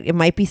commit. It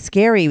might be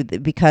scary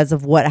because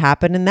of what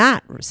happened in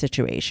that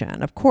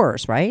situation, of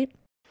course, right?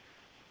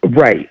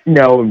 Right.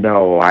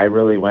 No. I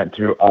really went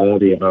through all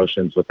the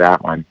emotions with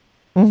that one.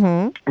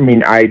 Mm-hmm. I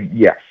mean,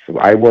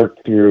 I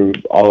worked through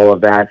all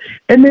of that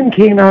and then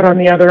came out on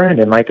the other end.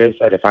 And like I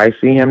said, if I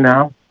see him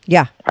now,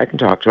 I can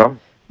talk to him.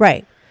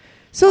 Right.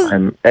 So,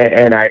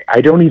 and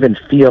I don't even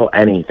feel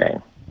anything.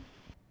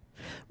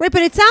 Right,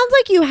 but it sounds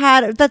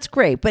like that's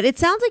great, but it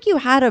sounds like you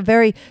had a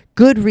very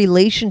good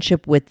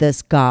relationship with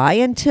this guy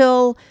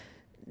until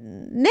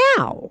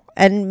now.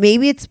 And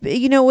maybe it's,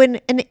 you know, an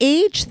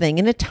age thing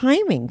and a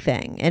timing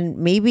thing. And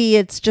maybe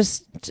it's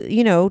just,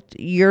 you know,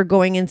 you're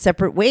going in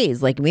separate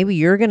ways. Like maybe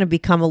you're going to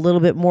become a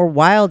little bit more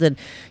wild. And,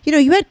 you know,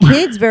 you had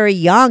kids very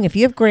young. If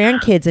you have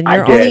grandkids and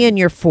you're only in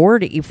your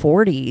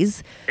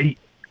 40s.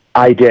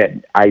 I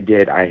did.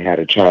 I had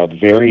a child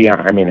very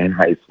young. I mean, in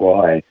high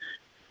school,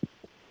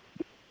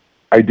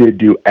 I did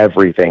do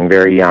everything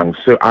very young.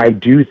 So I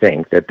do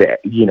think that the,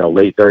 you know,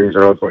 late 30s,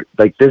 early 40s,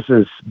 like this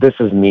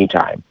is me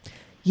time.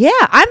 Yeah,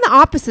 I'm the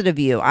opposite of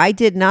you. I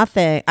did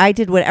nothing. I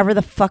did whatever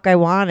the fuck I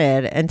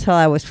wanted until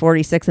I was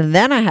 46 and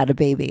then I had a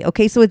baby.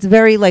 Okay, so it's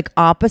very like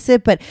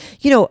opposite, but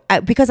you know,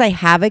 because I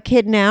have a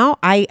kid now,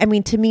 I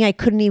mean to me I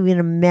couldn't even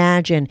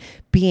imagine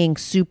being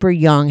super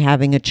young,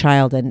 having a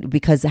child, and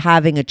because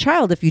having a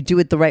child, if you do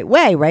it the right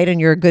way, right, and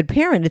you're a good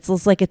parent, it's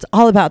just like it's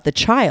all about the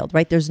child,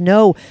 right? There's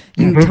no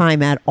you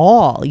time at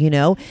all, you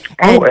know.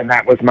 And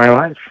that was my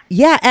life.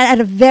 Yeah, at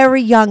a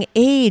very young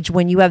age,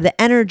 when you have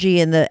the energy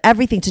and the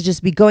everything to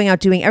just be going out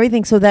doing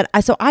everything, so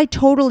I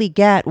totally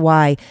get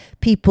why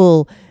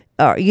people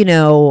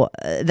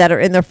that are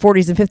in their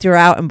 40s and 50s are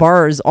out in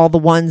bars, all the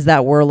ones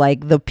that were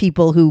like the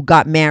people who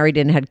got married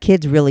and had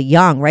kids really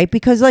young, right?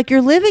 Because like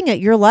you're living it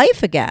your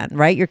life again,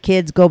 right? Your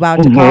kids go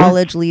out to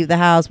college, leave the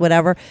house,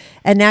 whatever,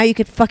 and now you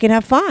could fucking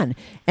have fun.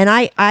 And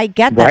I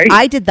get that. Right.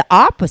 I did the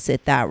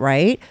opposite that,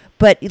 right?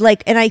 But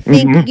like, and I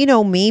think,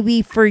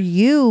 maybe for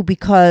you,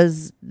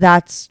 because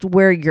that's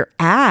where you're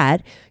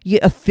at,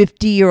 a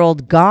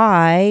 50-year-old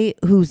guy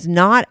who's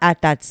not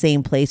at that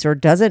same place or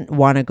doesn't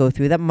want to go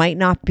through that might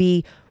not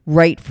be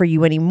right for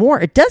you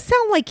anymore. It does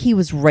sound like he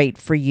was right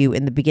for you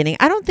in the beginning.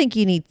 I don't think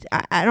you need,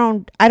 I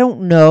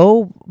don't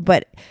know,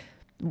 but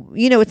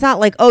it's not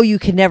like, oh, you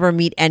can never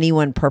meet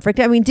anyone perfect.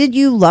 I mean, did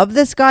you love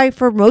this guy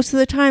for most of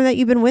the time that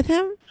you've been with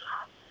him?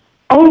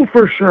 Oh,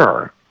 for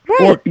sure. Right.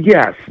 Well,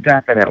 yes,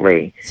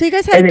 definitely. So you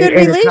guys had a good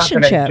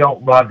relationship. It's not that I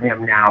don't love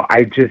him now.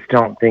 I just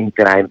don't think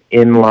that I'm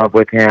in love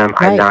with him.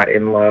 Right. I'm not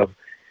in love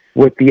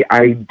with the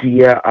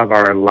idea of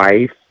our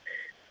life.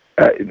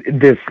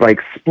 This like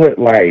split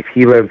life.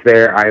 He lives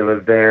there, I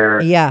live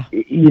there. Yeah.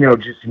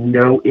 Just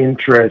no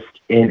interest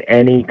in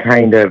any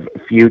kind of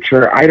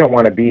future. I don't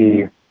want to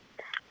be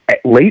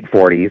at late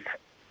 40s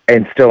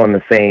and still in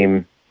the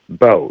same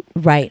boat.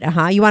 Right.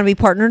 You want to be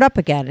partnered up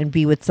again and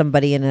be with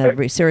somebody in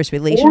a serious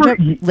relationship,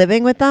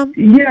 living with them?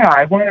 Yeah,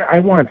 I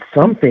want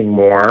something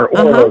more.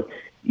 Or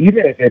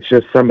even if it's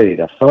just somebody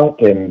to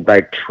fuck and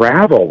like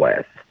travel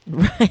with.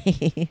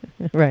 Right.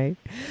 Right.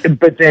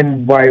 But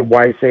then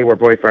why say we're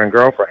boyfriend and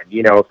girlfriend?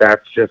 If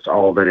that's just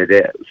all that it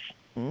is.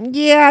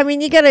 Yeah, I mean,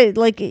 you gotta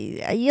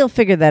you'll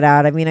figure that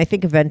out. I mean, I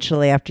think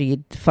eventually, after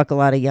you fuck a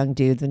lot of young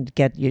dudes and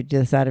get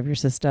this out of your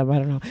system, I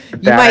don't know.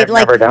 You might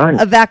never done.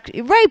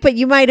 Right, but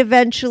you might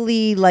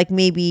eventually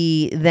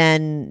maybe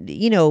then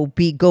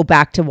go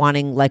back to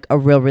wanting like a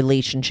real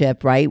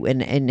relationship, right?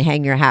 And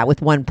hang your hat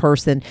with one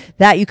person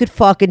that you could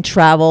fuck and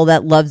travel,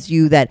 that loves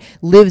you, that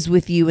lives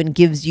with you, and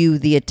gives you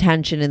the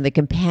attention and the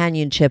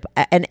companionship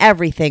and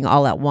everything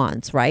all at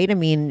once, right? I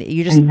mean,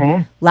 you're just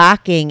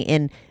lacking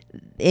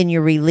in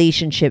your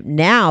relationship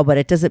now, but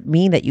it doesn't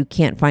mean that you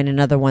can't find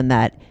another one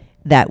that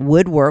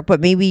would work. But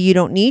maybe you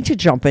don't need to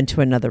jump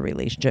into another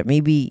relationship.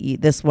 Maybe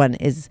this one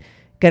is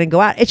going to go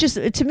out. It's just,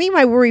 to me,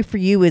 my worry for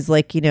you is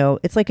like,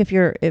 it's like if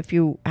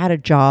you had a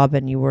job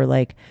and you were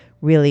like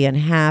really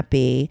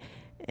unhappy,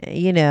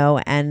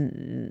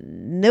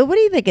 and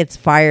nobody that gets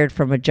fired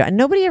from a job,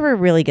 nobody ever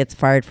really gets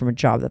fired from a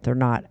job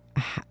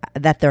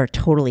that they're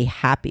totally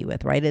happy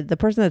with, right? The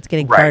person that's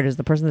getting fired is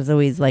the person that's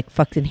always like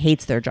fucking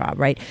hates their job,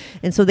 right?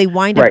 And so they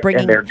wind up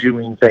bringing, and they're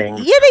doing things.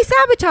 Yeah, they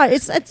sabotage.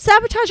 It's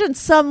sabotage on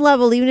some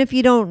level, even if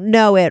you don't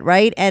know it,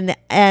 right? And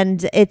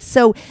it's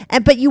so,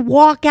 but you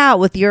walk out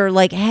with your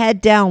like head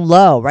down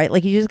low, right?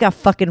 Like you just got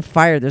fucking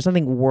fired. There's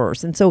something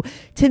worse. And so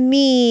to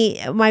me,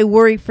 my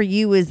worry for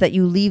you is that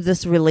you leave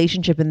this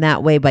relationship in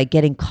that way by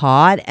getting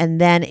caught,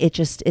 and then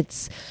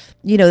it's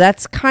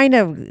that's kind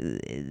of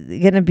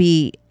gonna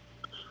be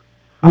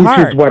which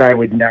is what I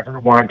would never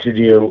want to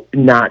do.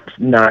 Not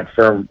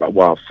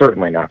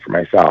certainly not for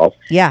myself.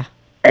 Yeah.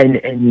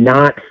 And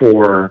not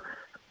for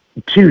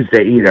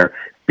Tuesday either,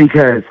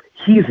 because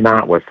he's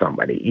not with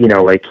somebody. He's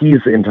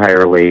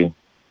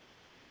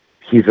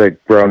a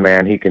grown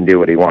man. He can do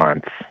what he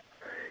wants.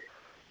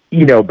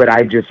 But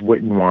I just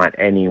wouldn't want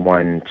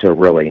anyone to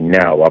really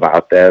know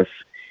about this.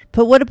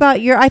 But what about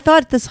I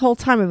thought this whole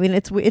time, I mean,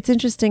 it's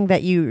interesting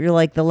that you're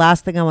like, the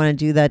last thing I want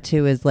to do that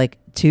to is like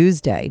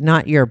Tuesday,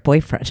 not your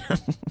boyfriend.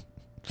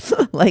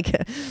 Like,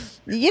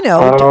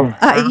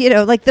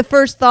 like the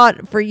first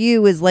thought for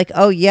you is like,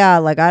 oh yeah,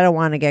 like I don't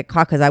want to get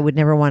caught because I would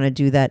never want to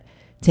do that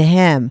to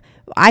him.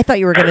 I thought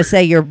you were going to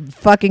say your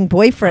fucking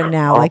boyfriend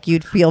now, like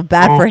you'd feel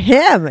bad for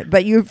him,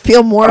 but you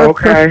feel more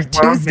for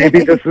Tuesday.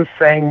 Maybe this is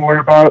saying more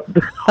about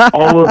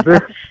all of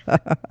this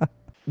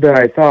than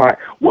I thought.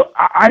 Well,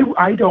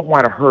 I don't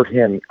want to hurt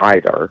him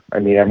either. I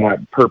mean, I'm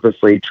not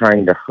purposely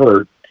trying to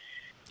hurt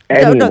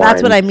anyone. No,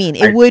 that's what I mean.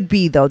 It would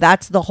be, though.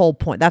 That's the whole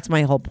point. That's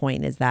my whole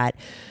point, is that,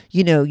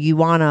 you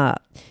want to,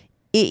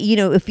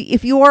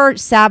 if you are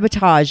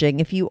sabotaging,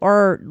 if you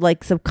are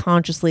like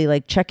subconsciously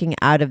like checking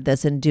out of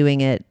this and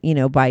doing it,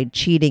 by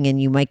cheating,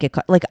 and you might get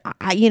caught, like,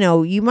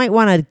 you might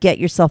want to get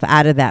yourself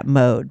out of that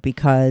mode,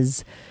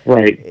 because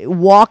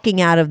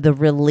walking out of the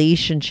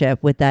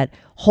relationship with that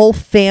whole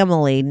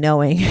family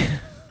knowing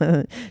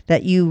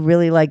that you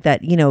really like that,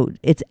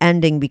 it's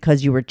ending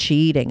because you were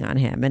cheating on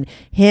him, and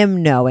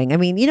him knowing, I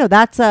mean,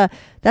 that's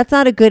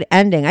not a good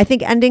ending. I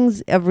think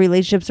endings of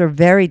relationships are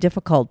very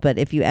difficult, but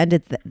if you end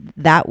it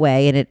that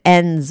way and it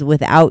ends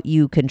without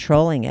you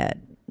controlling it,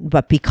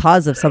 but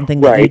because of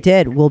something that you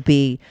did, will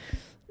be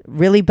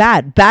really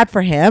bad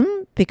for him,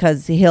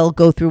 because he'll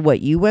go through what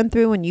you went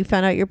through when you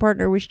found out your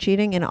partner was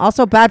cheating, and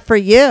also bad for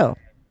you.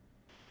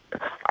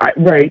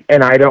 Right,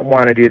 and I don't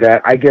want to do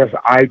that. I guess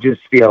I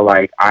just feel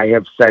like I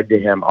have said to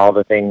him all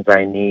the things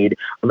I need.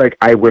 Like,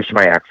 I wish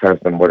my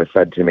ex-husband would have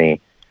said to me,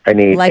 I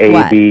need Like A,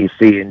 what? B,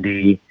 C, and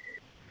D.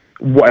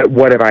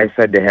 What have I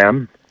said to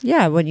him?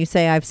 Yeah, when you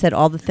say I've said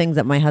all the things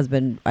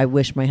that I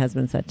wish my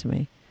husband said to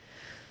me.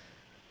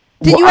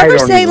 Did you I ever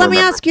don't say, even let me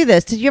remember. ask you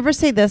this. Did you ever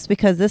say this?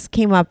 Because this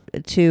came up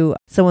to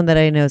someone that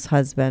I know's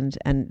husband,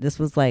 and this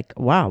was like,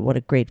 wow, what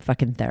a great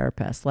fucking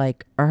therapist.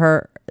 Like,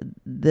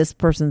 this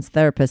person's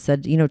therapist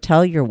said,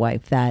 tell your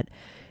wife that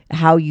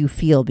how you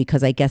feel,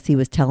 because I guess he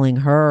was telling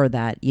her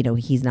that,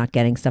 he's not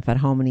getting stuff at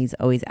home and he's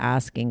always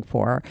asking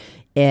for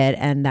it,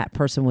 and that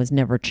person was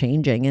never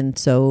changing. And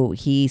so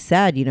he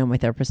said, my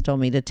therapist told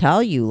me to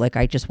tell you, like,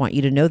 I just want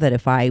you to know that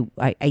if I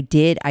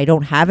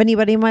don't have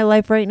anybody in my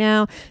life right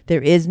now.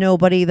 There is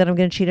nobody that I'm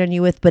going to cheat on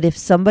you with. But if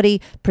somebody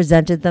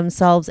presented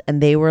themselves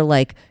and they were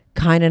like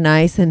kind of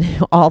nice and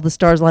all the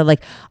stars aligned,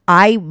 like,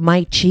 I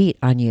might cheat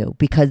on you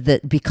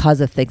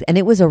because of things. And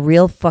it was a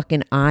real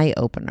fucking eye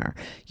opener,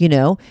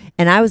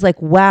 and I was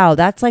like, wow,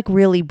 that's like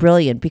really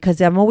brilliant,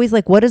 because I'm always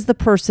like, what does the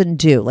person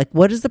do? Like,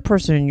 what is the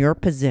person in your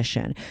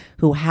position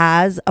who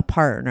has a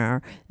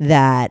partner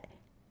that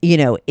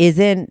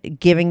isn't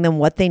giving them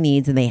what they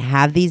need, and they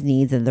have these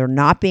needs and they're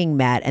not being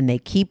met, and they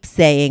keep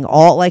saying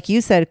all, like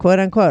you said, quote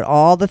unquote,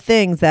 all the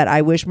things that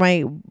I wish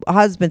my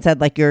husband said,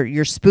 like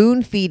you're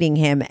spoon feeding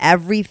him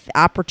every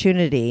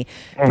opportunity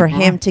for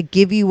him to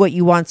give you what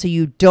you want so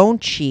you don't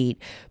cheat.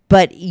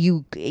 But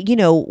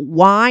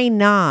why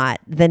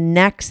not? The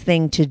next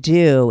thing to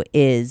do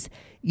is,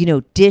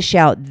 dish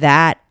out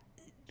that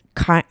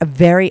a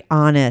very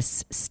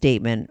honest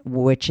statement,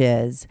 which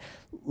is,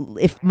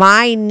 if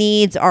my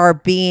needs are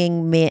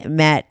being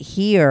met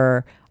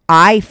here,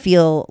 I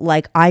feel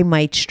like I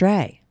might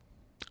stray.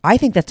 I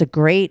think that's a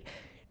great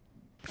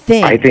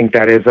thing. I think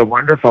that is a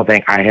wonderful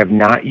thing. I have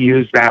not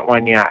used that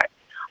one yet.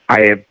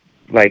 I have,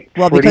 pretty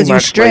because you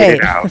much laid strayed.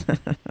 it out.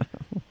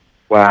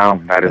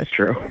 Well, that is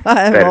true.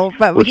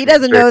 But he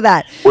doesn't know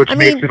that. Which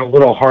makes it a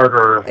little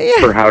harder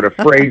for how to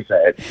phrase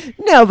it.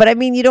 No, but I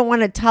mean, you don't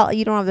have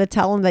to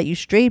tell him that you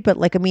strayed. But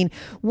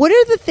what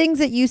are the things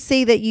that you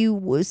say that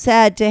you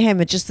said to him?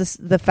 It's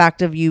just the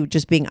fact of you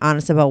just being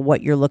honest about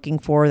what you're looking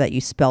for, that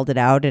you spelled it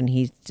out and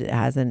he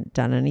hasn't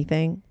done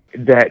anything?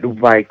 That,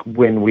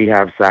 when we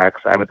have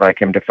sex, I would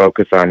like him to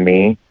focus on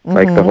me.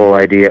 Mm-hmm. The whole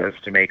idea is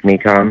to make me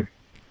come.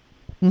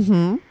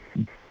 Mm-hmm.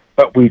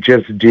 But we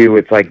just do,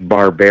 it's like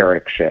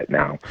barbaric shit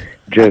now.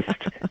 Just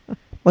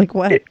like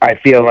what? I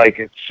feel like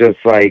it's just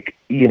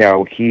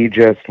he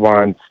just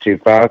wants to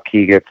fuck,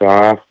 he gets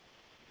off,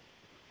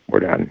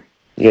 we're done,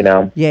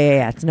 Yeah.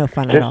 It's no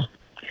fun at all.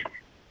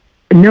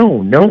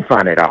 No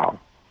fun at all.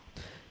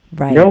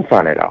 Right. No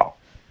fun at all.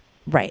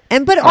 Right.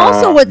 But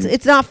also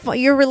it's not fun.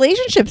 Your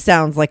relationship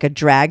sounds like a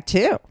drag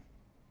too.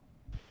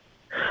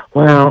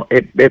 Well,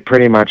 it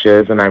pretty much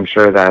is, and I'm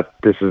sure that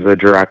this is a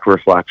direct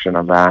reflection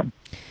of that.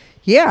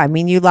 Yeah, I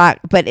mean,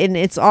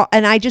 it's all,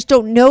 and I just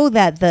don't know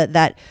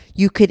that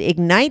you could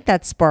ignite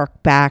that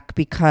spark back,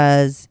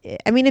 because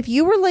I mean, if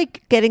you were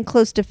getting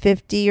close to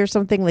 50 or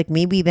something,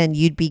 maybe then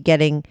you'd be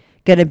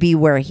gonna be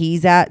where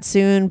he's at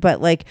soon.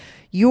 But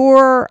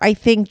you're, I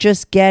think,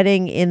 just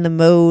getting in the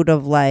mode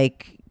of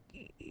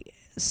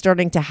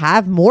starting to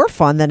have more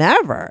fun than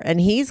ever, and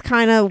he's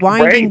kind of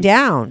winding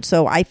down.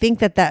 So I think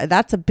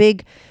that's a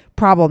big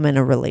problem in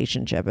a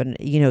relationship, and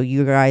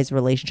you guys'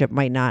 relationship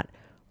might not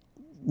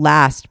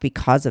last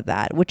because of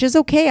that, which is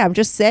okay. I'm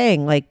just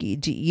saying,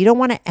 you don't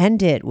want to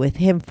end it with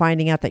him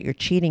finding out that you're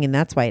cheating and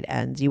that's why it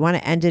ends. You want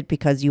to end it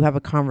because you have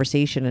a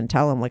conversation and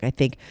tell him, I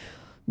think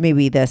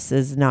maybe this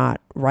is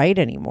not right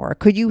anymore.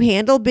 Could you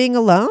handle being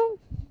alone?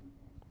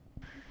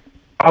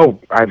 Oh,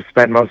 I've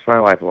spent most of my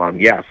life alone.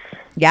 Yes.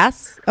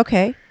 Yes.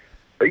 Okay.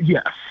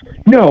 Yes.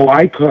 No,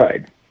 I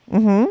could.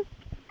 Mm-hmm.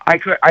 I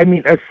could. I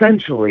mean,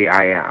 essentially,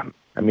 I am.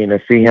 I mean, I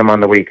see him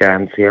on the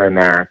weekends here and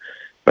there,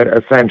 but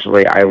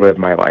essentially, I live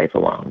my life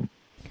alone.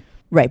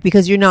 Right,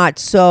 because you're not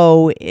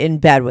so in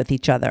bed with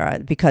each other,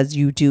 because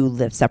you do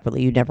live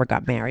separately. You never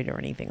got married or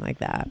anything like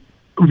that.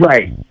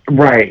 Right.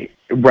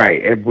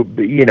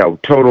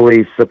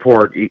 Totally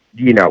support,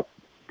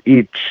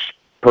 each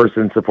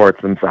person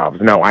supports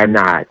themselves. No, I'm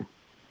not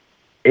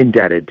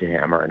indebted to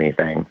him or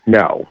anything.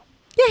 No.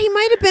 Yeah, he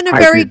might have been a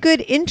very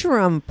good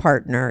interim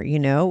partner,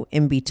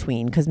 in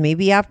between, because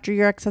maybe after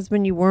your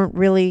ex-husband, you weren't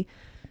really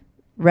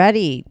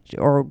ready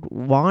or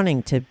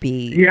wanting to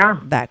be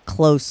that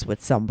close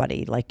with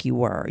somebody like you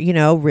were,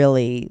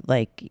 really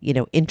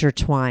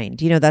intertwined.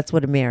 That's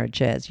what a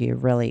marriage is. You're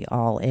really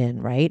all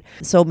in, right?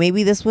 So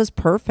maybe this was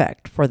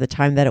perfect for the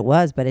time that it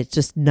was, but it's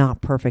just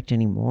not perfect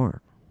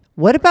anymore.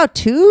 What about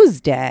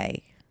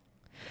Tuesday?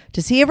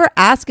 Does he ever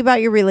ask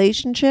about your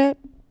relationship?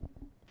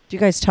 Do you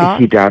guys talk?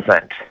 He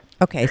doesn't.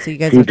 Okay, so you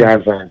guys... He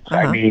doesn't. Uh-huh.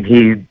 I mean,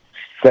 he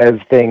says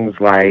things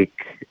like,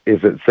 is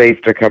it safe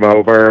to come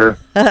over?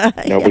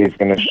 Nobody's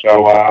going to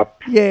show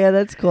up. Yeah,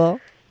 that's cool.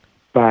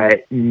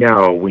 But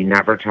no, we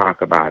never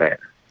talk about it.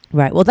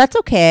 Right. Well, that's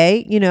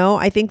okay.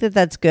 I think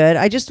that's good.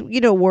 I just,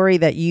 worry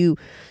that you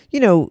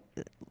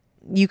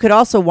you could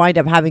also wind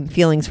up having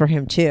feelings for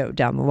him too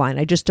down the line.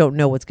 I just don't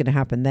know what's going to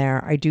happen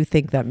there. I do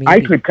think that maybe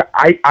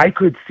I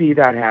could see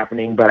that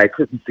happening, but I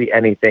couldn't see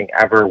anything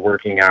ever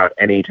working out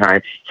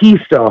anytime. He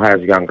still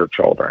has younger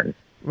children,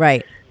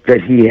 right?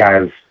 That he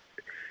has.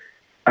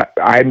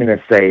 I'm going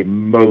to say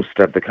most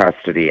of the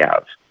custody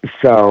of.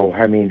 So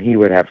I mean, he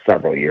would have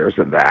several years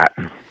of that.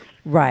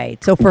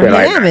 Right. So for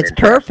him, it's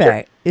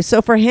perfect.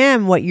 So for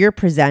him, what you're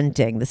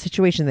presenting, the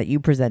situation that you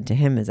present to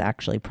him is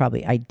actually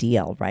probably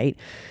ideal, right?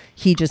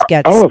 He just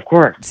gets of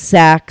course.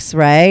 Sex,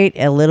 right?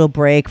 A little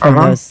break from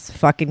those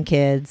fucking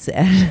kids,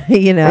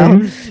 you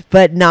know,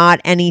 but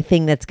not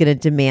anything that's going to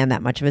demand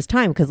that much of his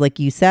time. Because like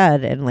you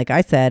said, and like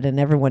I said, and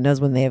everyone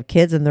knows when they have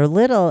kids and they're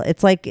little,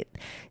 it's like...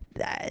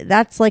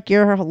 that's like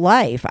your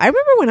life. I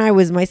remember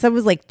when my son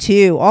was like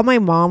 2, all my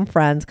mom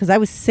friends, because I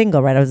was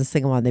single, right? I was a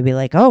single mom. They'd be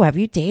like, oh, have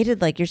you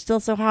dated? Like, you're still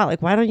so hot.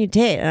 Like, why don't you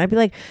date? And I'd be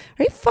like,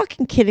 are you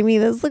fucking kidding me?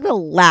 That's like the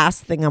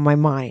last thing on my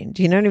mind.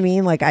 You know what I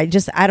mean? Like, I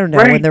don't know.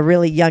 Right. When they're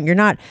really young,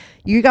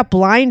 you got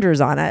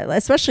blinders on it,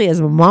 especially as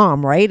a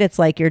mom, right? It's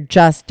like you're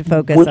just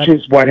focused Which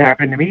is what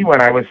happened to me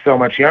when I was so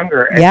much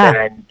younger. And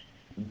then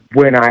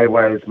when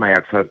my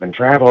ex-husband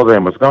traveled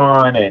and was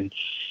gone, and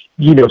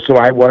you know, so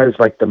I was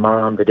like the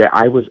mom, the dad.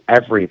 I was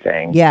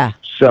everything. Yeah.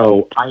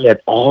 So I had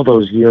all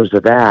those years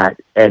of that,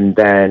 and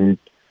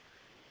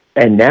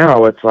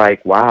now it's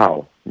like,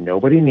 wow,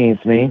 nobody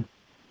needs me.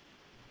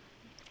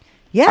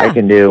 Yeah. I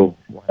can do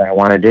what I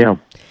want to do.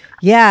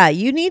 Yeah,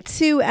 you need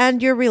to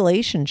end your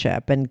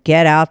relationship and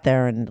get out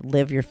there and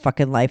live your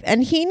fucking life.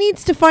 And he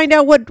needs to find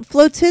out what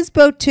floats his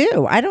boat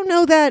too. I don't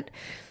know that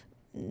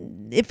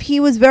if he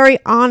was very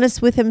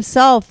honest with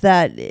himself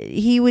that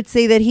he would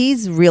say that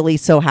he's really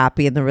so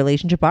happy in the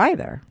relationship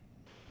either.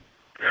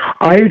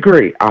 I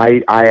agree.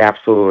 I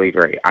absolutely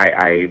agree.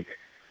 I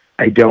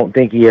don't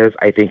think he is.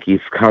 I think he's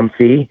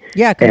comfy.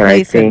 Yeah,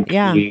 complacent. And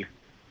I think he's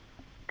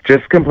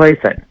just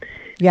complacent.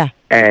 Yeah.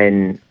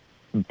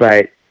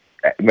 But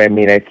I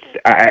mean,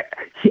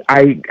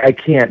 I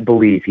can't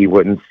believe he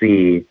wouldn't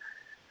see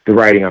the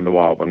writing on the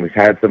wall when we've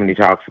had so many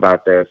talks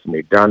about this and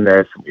we've done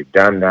this and we've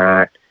done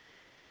that.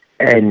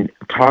 And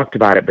talked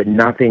about it, but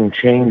nothing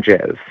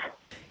changes.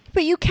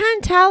 But you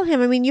can tell him.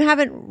 I mean, you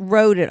haven't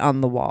wrote it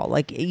on the wall.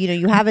 Like, you know,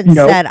 you haven't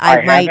said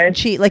I might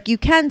cheat. Like, you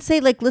can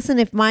say, like, listen,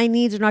 if my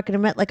needs are not going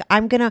to meet, like,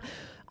 I'm gonna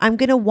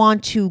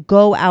want to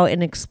go out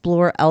and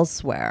explore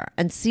elsewhere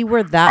and see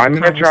where that I'm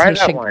gonna try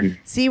that one.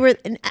 See where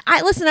I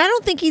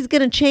don't think he's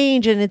gonna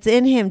change, and it's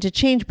in him to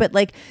change. But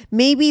like,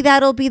 maybe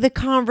that'll be the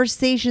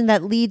conversation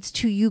that leads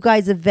to you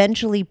guys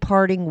eventually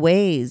parting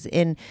ways.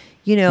 And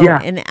you know,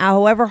 and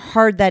however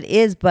hard that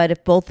is, but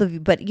if both of you,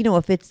 but you know,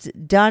 if it's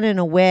done in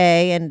a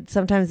way, and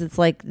sometimes it's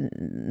like,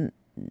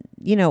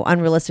 you know,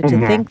 unrealistic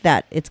to think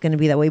that it's going to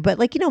be that way, but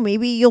like, you know,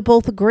 maybe you'll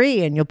both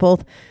agree and you'll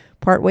both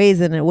part ways.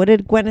 And what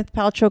did Gwyneth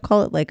Paltrow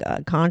call it? Like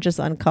a conscious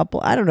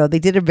uncouple. I don't know. They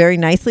did it very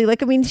nicely.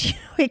 Like, I mean, you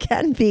know, it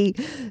can be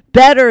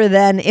better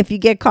than if you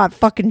get caught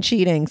fucking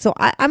cheating. So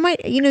I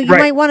might, you know, you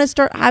might want to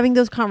start having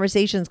those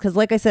conversations. Cause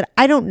like I said,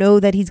 I don't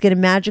know that he's going to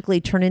magically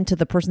turn into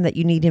the person that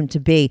you need him to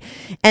be.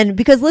 And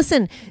because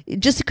listen,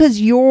 just because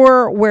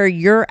you're where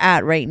you're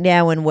at right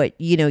now and what,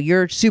 you know,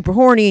 you're super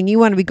horny and you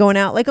want to be going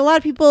out, like a lot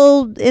of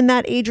people in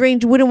that age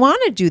range wouldn't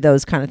want to do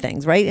those kind of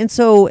things. Right. And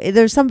so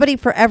there's somebody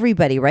for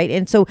everybody. Right.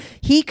 And so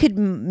he could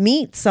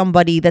meet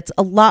somebody that's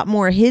a lot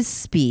more his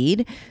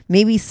speed,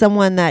 maybe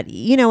someone that,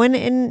 you know,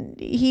 and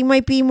he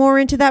might be more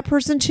into that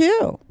person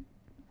too.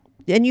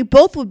 And you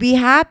both would be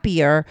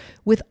happier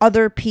with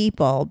other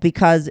people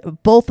because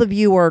both of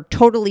you are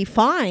totally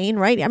fine,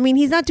 right? I mean,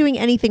 he's not doing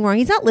anything wrong.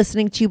 He's not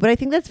listening to you, but I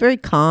think that's very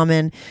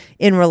common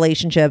in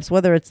relationships,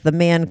 whether it's the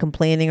man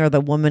complaining or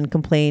the woman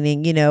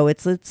complaining, you know,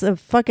 it's a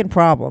fucking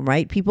problem,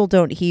 right? People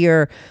don't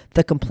hear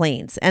the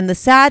complaints. And the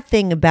sad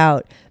thing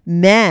about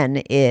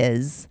men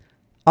is,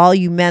 all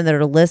you men that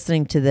are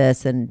listening to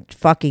this and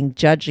fucking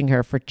judging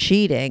her for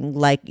cheating,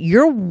 like,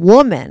 your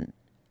woman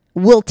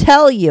will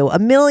tell you a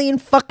million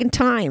fucking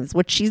times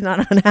what she's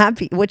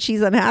unhappy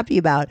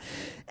about.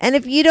 And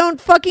if you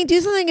don't fucking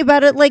do something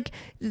about it, like,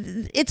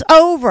 it's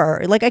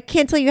over. Like, I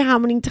can't tell you how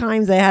many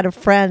times I had a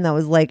friend that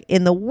was like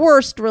in the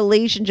worst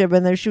relationship,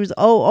 and she was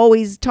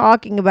always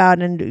talking about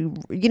and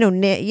you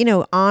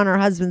know on her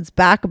husband's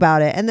back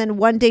about it. And then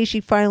one day she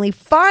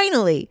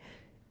finally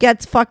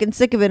gets fucking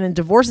sick of it and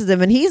divorces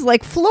him, and he's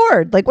like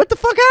floored. Like, what the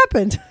fuck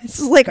happened? It's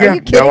just like, are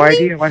you kidding me? No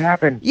idea what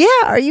happened. Yeah,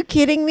 are you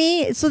kidding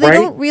me? So they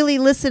don't really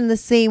listen the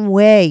same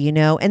way, you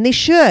know, and they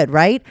should,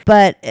 right?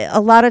 But a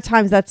lot of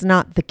times that's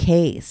not the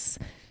case.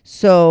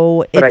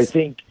 So but I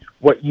think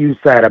what you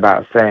said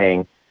about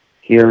saying,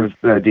 here's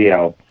the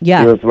deal,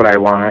 here's what I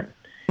want,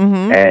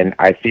 and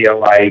I feel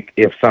like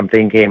if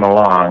something came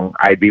along,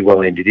 I'd be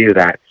willing to do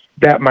that.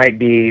 That might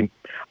be,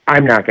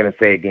 I'm not going to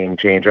say a game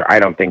changer. I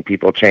don't think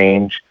people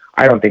change.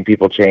 I don't think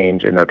people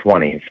change in their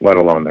 20s, let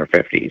alone their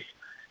 50s.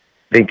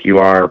 think you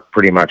are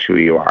pretty much who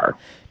you are.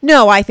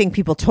 No, I think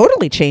people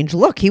totally change.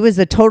 Look, he was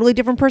a totally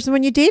different person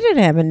when you dated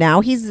him, and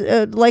now he's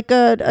like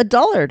a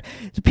dullard.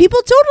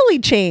 People totally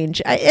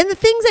change. And the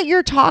things that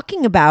you're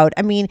talking about,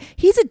 I mean,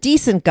 he's a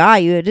decent guy.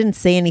 You didn't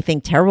say anything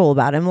terrible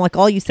about him. Like,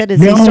 all you said is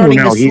he's starting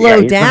to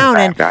slow down,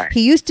 and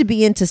he used to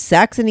be into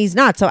sex, and he's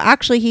not. So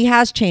actually, he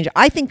has changed.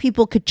 I think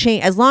people could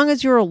change. As long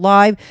as you're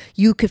alive,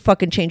 you could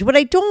fucking change. What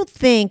I don't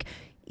think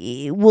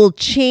will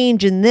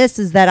change in this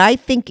is that I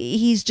think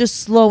he's just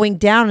slowing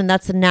down, and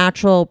that's a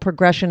natural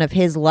progression of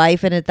his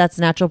life, and that's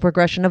a natural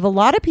progression of a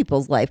lot of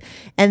people's life,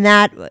 and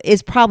that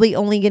is probably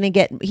only going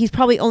to he's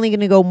probably only going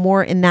to go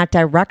more in that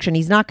direction.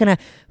 He's not going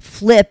to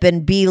flip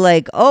and be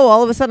like, oh,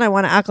 all of a sudden I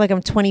want to act like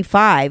I'm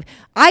 25.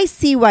 I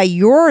see why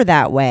you're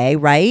that way,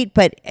 right?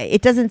 But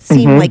it doesn't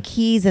seem like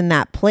he's in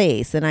that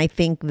place, and I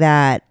think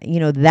that, you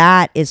know,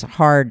 that is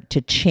hard to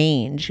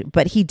change,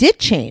 but he did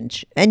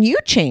change, and you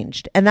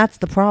changed, and that's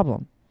the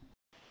problem.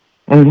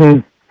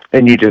 And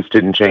you just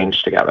didn't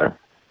change together.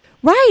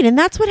 Right. And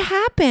that's what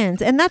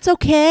happens. And that's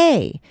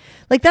okay.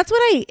 Like, that's what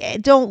I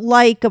don't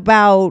like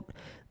about,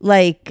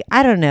 like,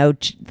 I don't know,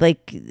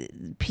 like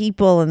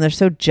people, and they're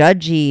so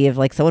judgy if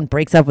like someone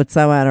breaks up with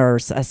someone or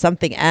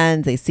something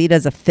ends, they see it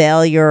as a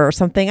failure or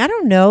something. I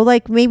don't know.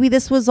 Like, maybe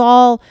this was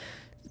all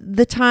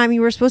the time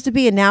you were supposed to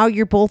be, and now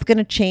you're both going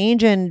to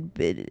change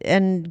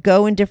and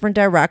go in different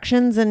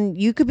directions,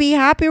 and you could be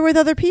happier with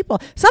other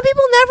people. Some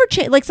people never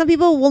change. Like, some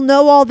people will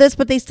know all this,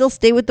 but they still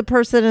stay with the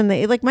person, and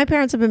they, like, my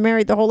parents have been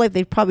married their whole life.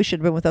 They probably should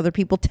have been with other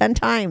people 10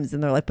 times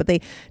in their life, but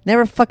they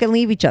never fucking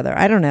leave each other.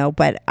 I don't know,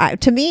 but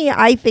to me,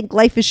 I think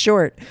life is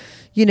short,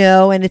 you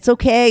know, and it's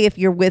okay if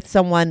you're with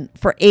someone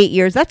for 8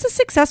 years. That's a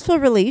successful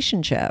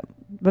relationship.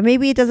 But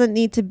maybe it doesn't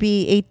need to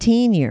be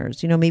 18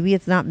 years. You know, maybe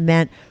it's not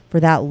meant for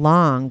that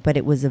long, but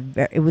it was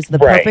the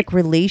perfect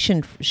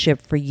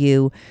relationship for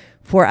you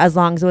for as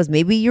long as it was.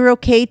 Maybe you're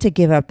okay to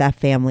give up that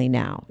family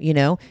now, you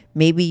know?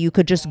 Maybe you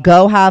could just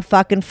go have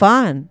fucking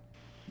fun.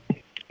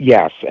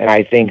 Yes, and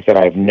I think that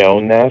I've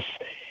known this,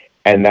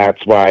 and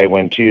that's why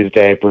when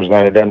Tuesday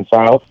presented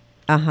himself,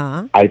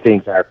 I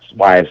think that's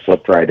why I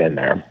slipped right in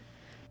there.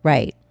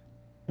 Right.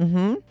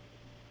 Mm-hmm.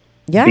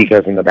 Yeah.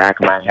 Because in the back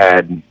of my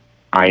head,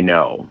 I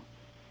know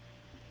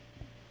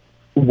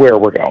where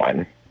we're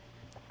going.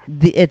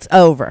 It's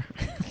over.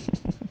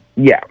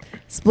 Yeah.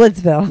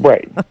 Splitsville.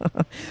 Right.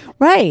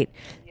 Right.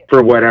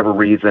 For whatever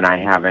reason, I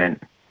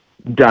haven't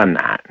done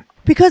that.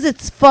 Because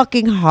it's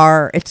fucking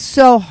hard. It's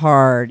so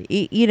hard.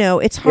 You know,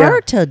 it's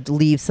hard to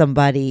leave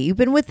somebody. You've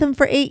been with him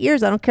for 8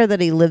 years. I don't care that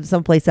he lives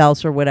someplace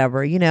else or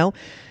whatever. You know,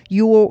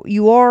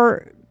 you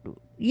are,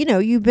 you know,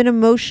 you've been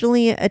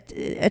emotionally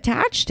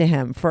attached to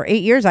him for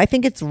 8 years. I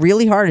think it's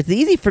really hard. It's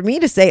easy for me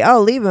to say, oh,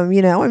 leave him,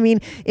 you know. I mean,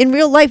 in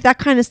real life, that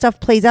kind of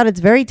stuff plays out. It's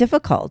very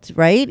difficult,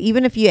 right?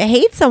 Even if you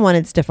hate someone,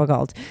 it's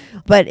difficult.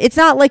 But it's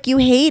not like you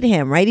hate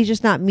him, right? He's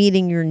just not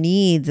meeting your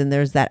needs, and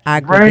there's that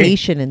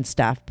aggravation and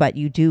stuff. But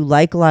you do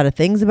like a lot of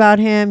things about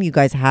him. You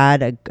guys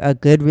had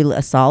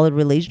a solid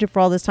relationship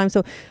for all this time.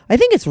 So I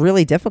think it's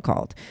really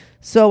difficult.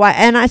 So I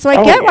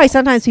get why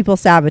sometimes people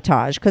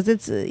sabotage, because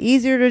it's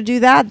easier to do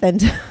that than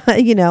to,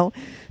 you know,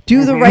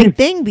 do the right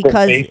thing,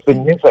 because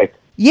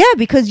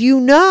because you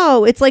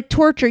know it's like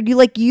torture.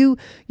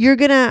 You're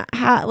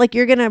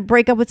gonna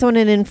break up with someone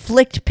and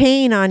inflict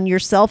pain on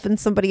yourself and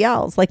somebody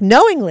else, like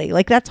knowingly.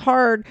 Like, that's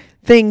hard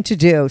thing to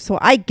do. So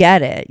I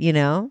get it, you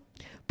know.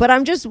 But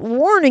I'm just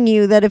warning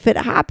you that if it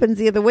happens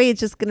the other way,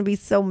 it's just going to be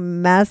so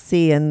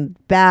messy and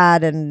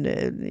bad,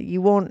 and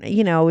you won't,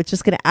 you know, it's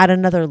just going to add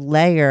another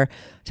layer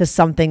to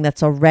something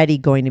that's already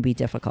going to be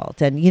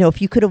difficult. And, you know,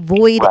 if you could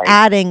avoid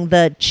adding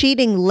the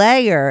cheating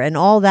layer and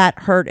all that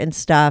hurt and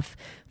stuff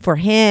for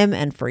him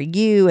and for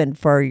you and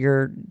for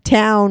your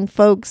town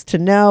folks to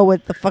know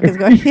what the fuck is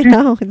going, you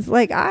know, it's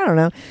like, I don't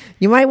know,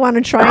 you might want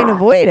to try and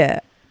avoid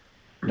it.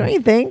 Don't you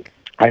think?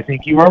 I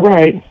think you are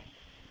right.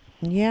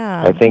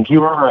 Yeah. I think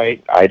you are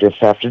right. I just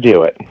have to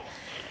do it.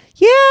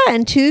 Yeah,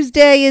 and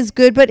Tuesday is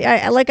good, but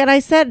I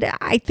said,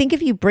 I think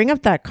if you bring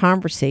up that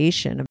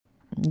conversation,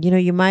 you know,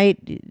 your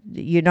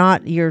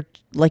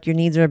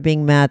needs are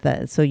being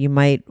met, so you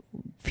might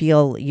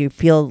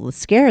feel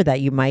scared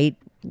that you might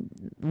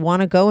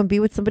want to go and be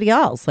with somebody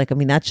else. Like, I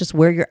mean, that's just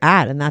where you're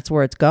at, and that's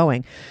where it's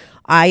going.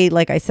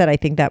 Like I said, I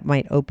think that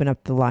might open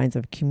up the lines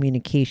of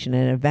communication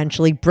and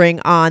eventually bring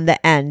on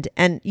the end.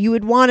 And you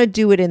would want to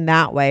do it in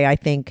that way, I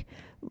think.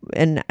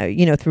 And,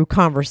 you know, through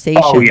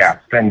conversations. Oh, yeah.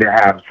 Than to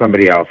have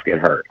somebody else get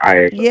hurt. I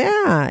agree.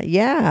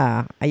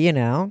 Yeah. You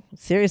know,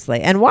 seriously.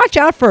 And watch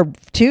out for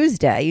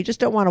Tuesday. You just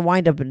don't want to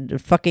wind up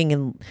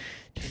in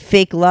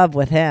fake love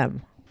with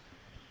him.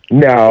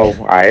 No,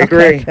 I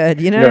agree. Okay,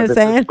 good. You know what I'm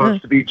saying? It's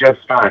supposed to be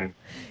just fun.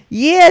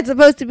 Yeah, it's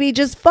supposed to be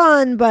just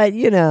fun, but,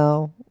 you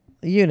know,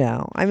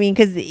 I mean,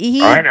 because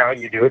I know,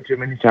 you do it too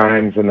many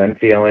times and then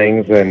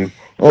feelings and...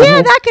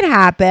 Yeah, that could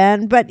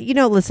happen. But,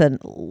 listen,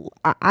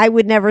 I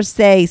would never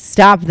say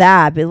stop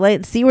that. But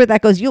let's see where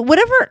that goes.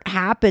 Whatever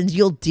happens,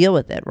 you'll deal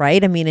with it,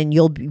 right? I mean, and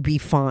you'll be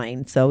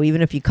fine. So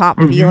even if you cop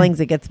feelings,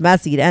 it gets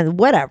messy and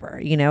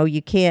whatever. You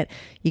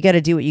got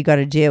to do what you got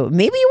to do.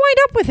 Maybe you wind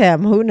up with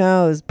him. Who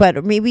knows?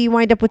 But maybe you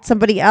wind up with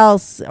somebody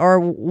else or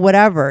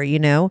whatever,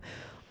 Yeah,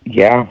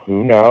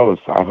 who knows?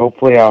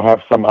 Hopefully I'll have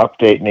some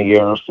update in a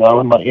year or so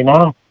and let you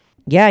know.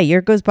 Yeah, a year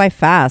goes by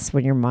fast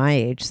when you're my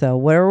age. So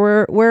where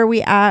are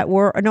we at? I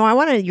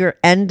wanted your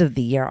end of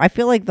the year. I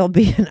feel like there'll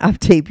be an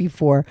update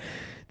before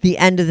the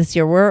end of this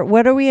year.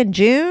 What are we in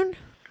June?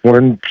 We're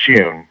in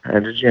June,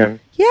 end of June.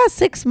 Yeah,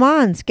 6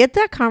 months. Get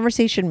that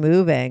conversation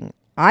moving.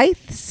 I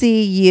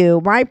see you.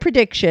 My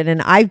prediction,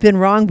 and I've been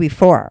wrong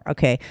before.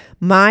 Okay,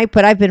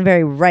 but I've been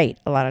very right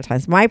a lot of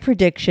times. My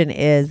prediction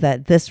is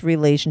that this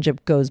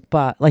relationship goes,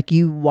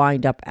 you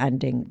wind up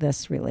ending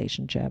this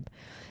relationship.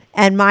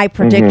 And my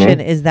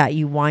prediction is that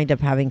you wind up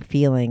having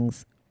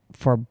feelings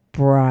for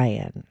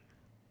Brian.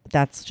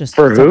 That's just...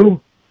 For who?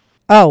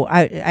 Oh,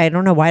 I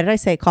don't know. Why did I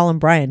say call him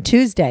Brian?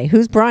 Tuesday.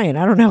 Who's Brian?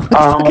 I don't know.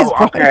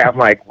 Okay. I'm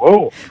like,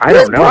 whoa. I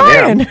don't know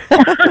Brian? him.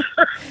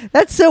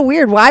 That's so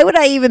weird. Why would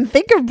I even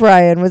think of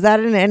Brian? Was that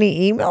in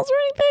any emails or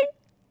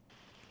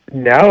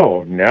anything?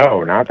 No,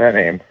 not that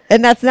name.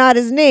 And that's not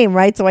his name,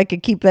 right? So I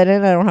could keep that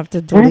in. I don't have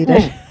to delete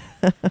it.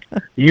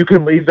 You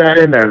can leave that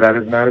in there. That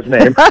is not his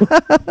name.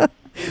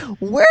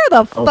 Where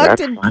the fuck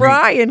did funny.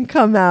 Brian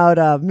come out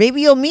of?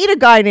 Maybe you'll meet a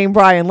guy named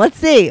Brian. Let's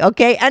see.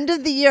 Okay. End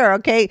of the year.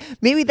 Okay.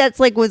 Maybe that's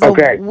a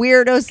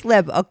weirdo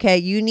slip. Okay.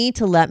 You need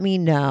to let me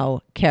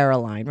know.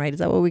 Caroline, right? Is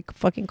that what we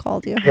fucking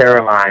called you?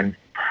 Caroline.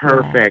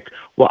 Perfect. Yeah.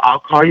 Well, I'll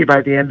call you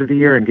by the end of the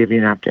year and give you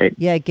an update.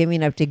 Yeah. Give me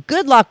an update.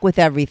 Good luck with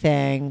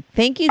everything.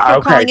 Thank you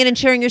for calling in and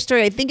sharing your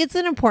story. I think it's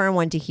an important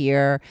one to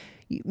hear.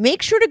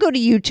 Make sure to go to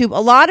YouTube.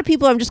 A lot of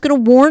people, I'm just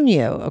going to warn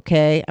you.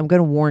 Okay. I'm going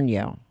to warn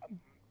you.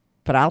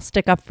 But I'll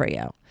stick up for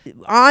you.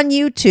 On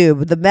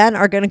YouTube, the men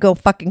are going to go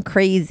fucking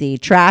crazy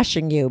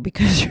trashing you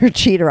because you're a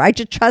cheater.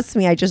 Trust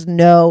me, I just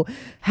know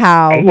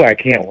how. Oh, I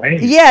can't wait.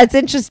 Yeah, it's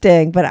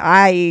interesting, but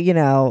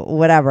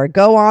whatever.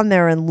 Go on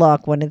there and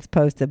look when it's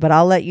posted, but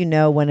I'll let you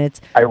know when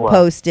it's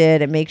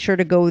posted and make sure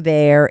to go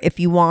there. If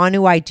you want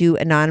to, I do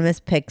anonymous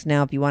pics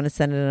now. If you want to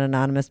send in an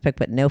anonymous pic,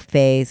 but no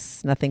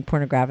face, nothing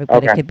pornographic,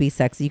 but it could be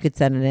sexy. You could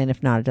send it in.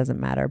 If not, it doesn't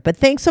matter. But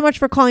thanks so much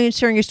for calling and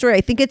sharing your story.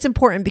 I think it's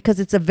important because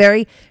it's a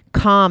very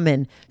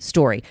common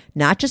story,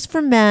 not just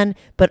for men,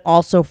 but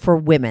also for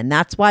women.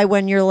 That's why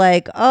when you're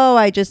like, oh,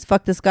 I just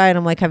fucked this guy, and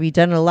I'm like, have you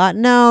done it a lot?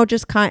 No,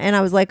 just kind. And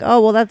I was like,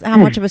 oh, well, that's how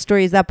much of a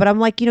story is that? But I'm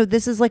like,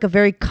 this is like a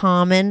very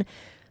common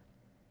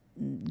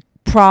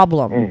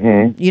problem.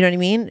 Mm-hmm. You know what I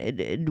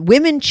mean?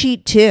 Women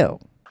cheat too.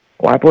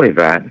 Well, I believe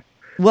that.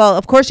 Well,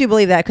 of course you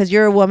believe that because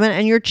you're a woman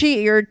and you're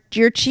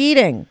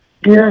cheating.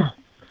 Yeah.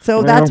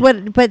 So that's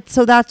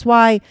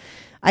why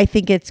I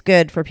think it's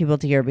good for people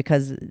to hear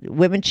because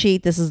women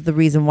cheat. This is the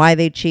reason why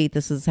they cheat.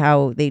 This is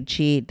how they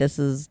cheat.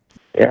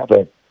 Yeah,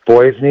 but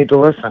boys need to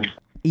listen.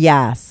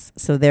 Yes.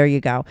 So there you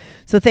go.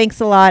 So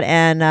thanks a lot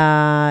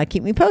and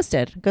keep me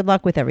posted. Good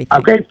luck with everything.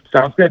 Okay.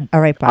 Sounds good.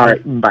 All right. Bye. All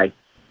right. Bye.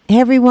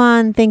 Hey,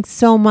 everyone. Thanks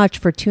so much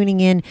for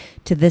tuning in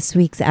to this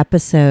week's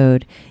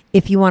episode.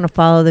 If you want to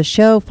follow the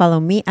show,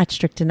 follow me at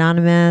Strict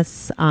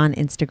Anonymous on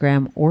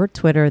Instagram or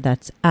Twitter.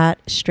 That's at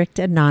Strict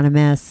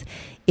Anonymous.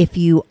 If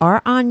you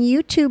are on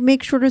YouTube,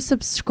 make sure to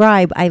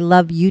subscribe. I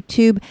love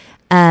YouTube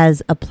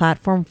as a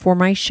platform for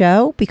my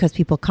show because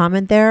people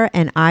comment there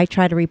and I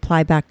try to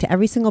reply back to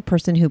every single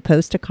person who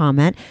posts a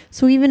comment.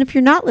 So even if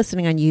you're not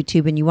listening on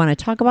YouTube and you want to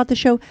talk about the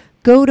show,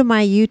 go to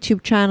my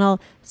YouTube channel,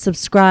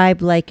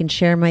 subscribe, like, and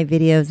share my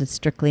videos. It's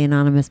Strictly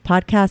Anonymous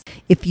Podcast.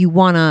 If you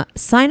want to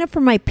sign up for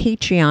my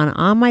Patreon,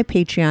 on my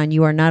Patreon,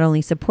 you are not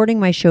only supporting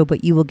my show,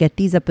 but you will get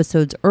these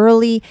episodes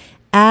early,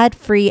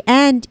 ad-free,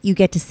 and you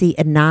get to see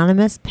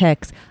anonymous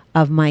pics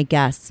of my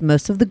guests.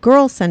 Most of the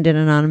girls send in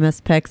anonymous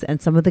pics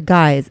and some of the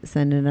guys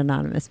send in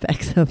anonymous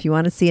pics. So if you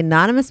want to see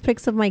anonymous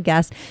pics of my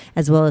guests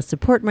as well as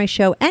support my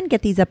show and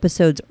get these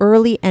episodes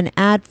early and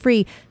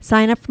ad-free,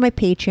 sign up for my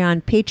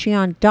Patreon,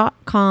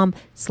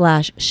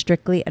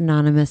 patreon.com/Strictly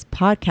Anonymous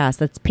Podcast.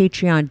 That's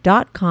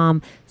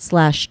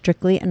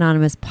patreon.com/Strictly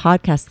Anonymous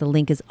Podcast. The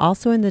link is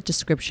also in the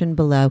description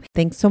below.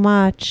 Thanks so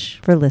much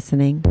for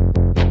listening.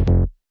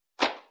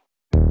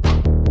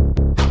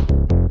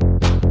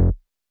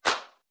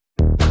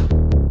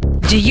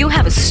 Do you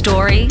have a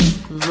story,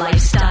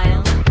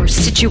 lifestyle, or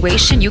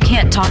situation you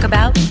can't talk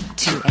about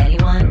to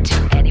anyone?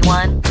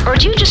 Or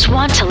do you just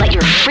want to let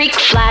your freak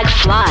flag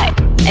fly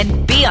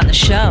and be on the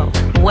show?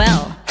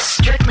 Well,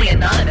 Strictly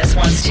Anonymous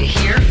wants to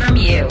hear from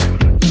you.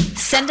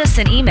 Send us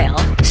an email,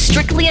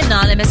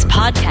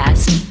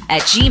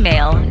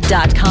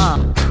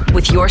 strictlyanonymouspodcast@gmail.com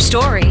with your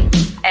story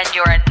and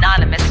your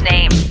anonymous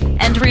name.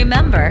 And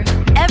remember,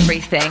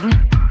 everything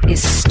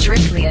is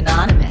strictly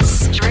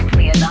anonymous.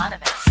 Strictly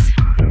Anonymous.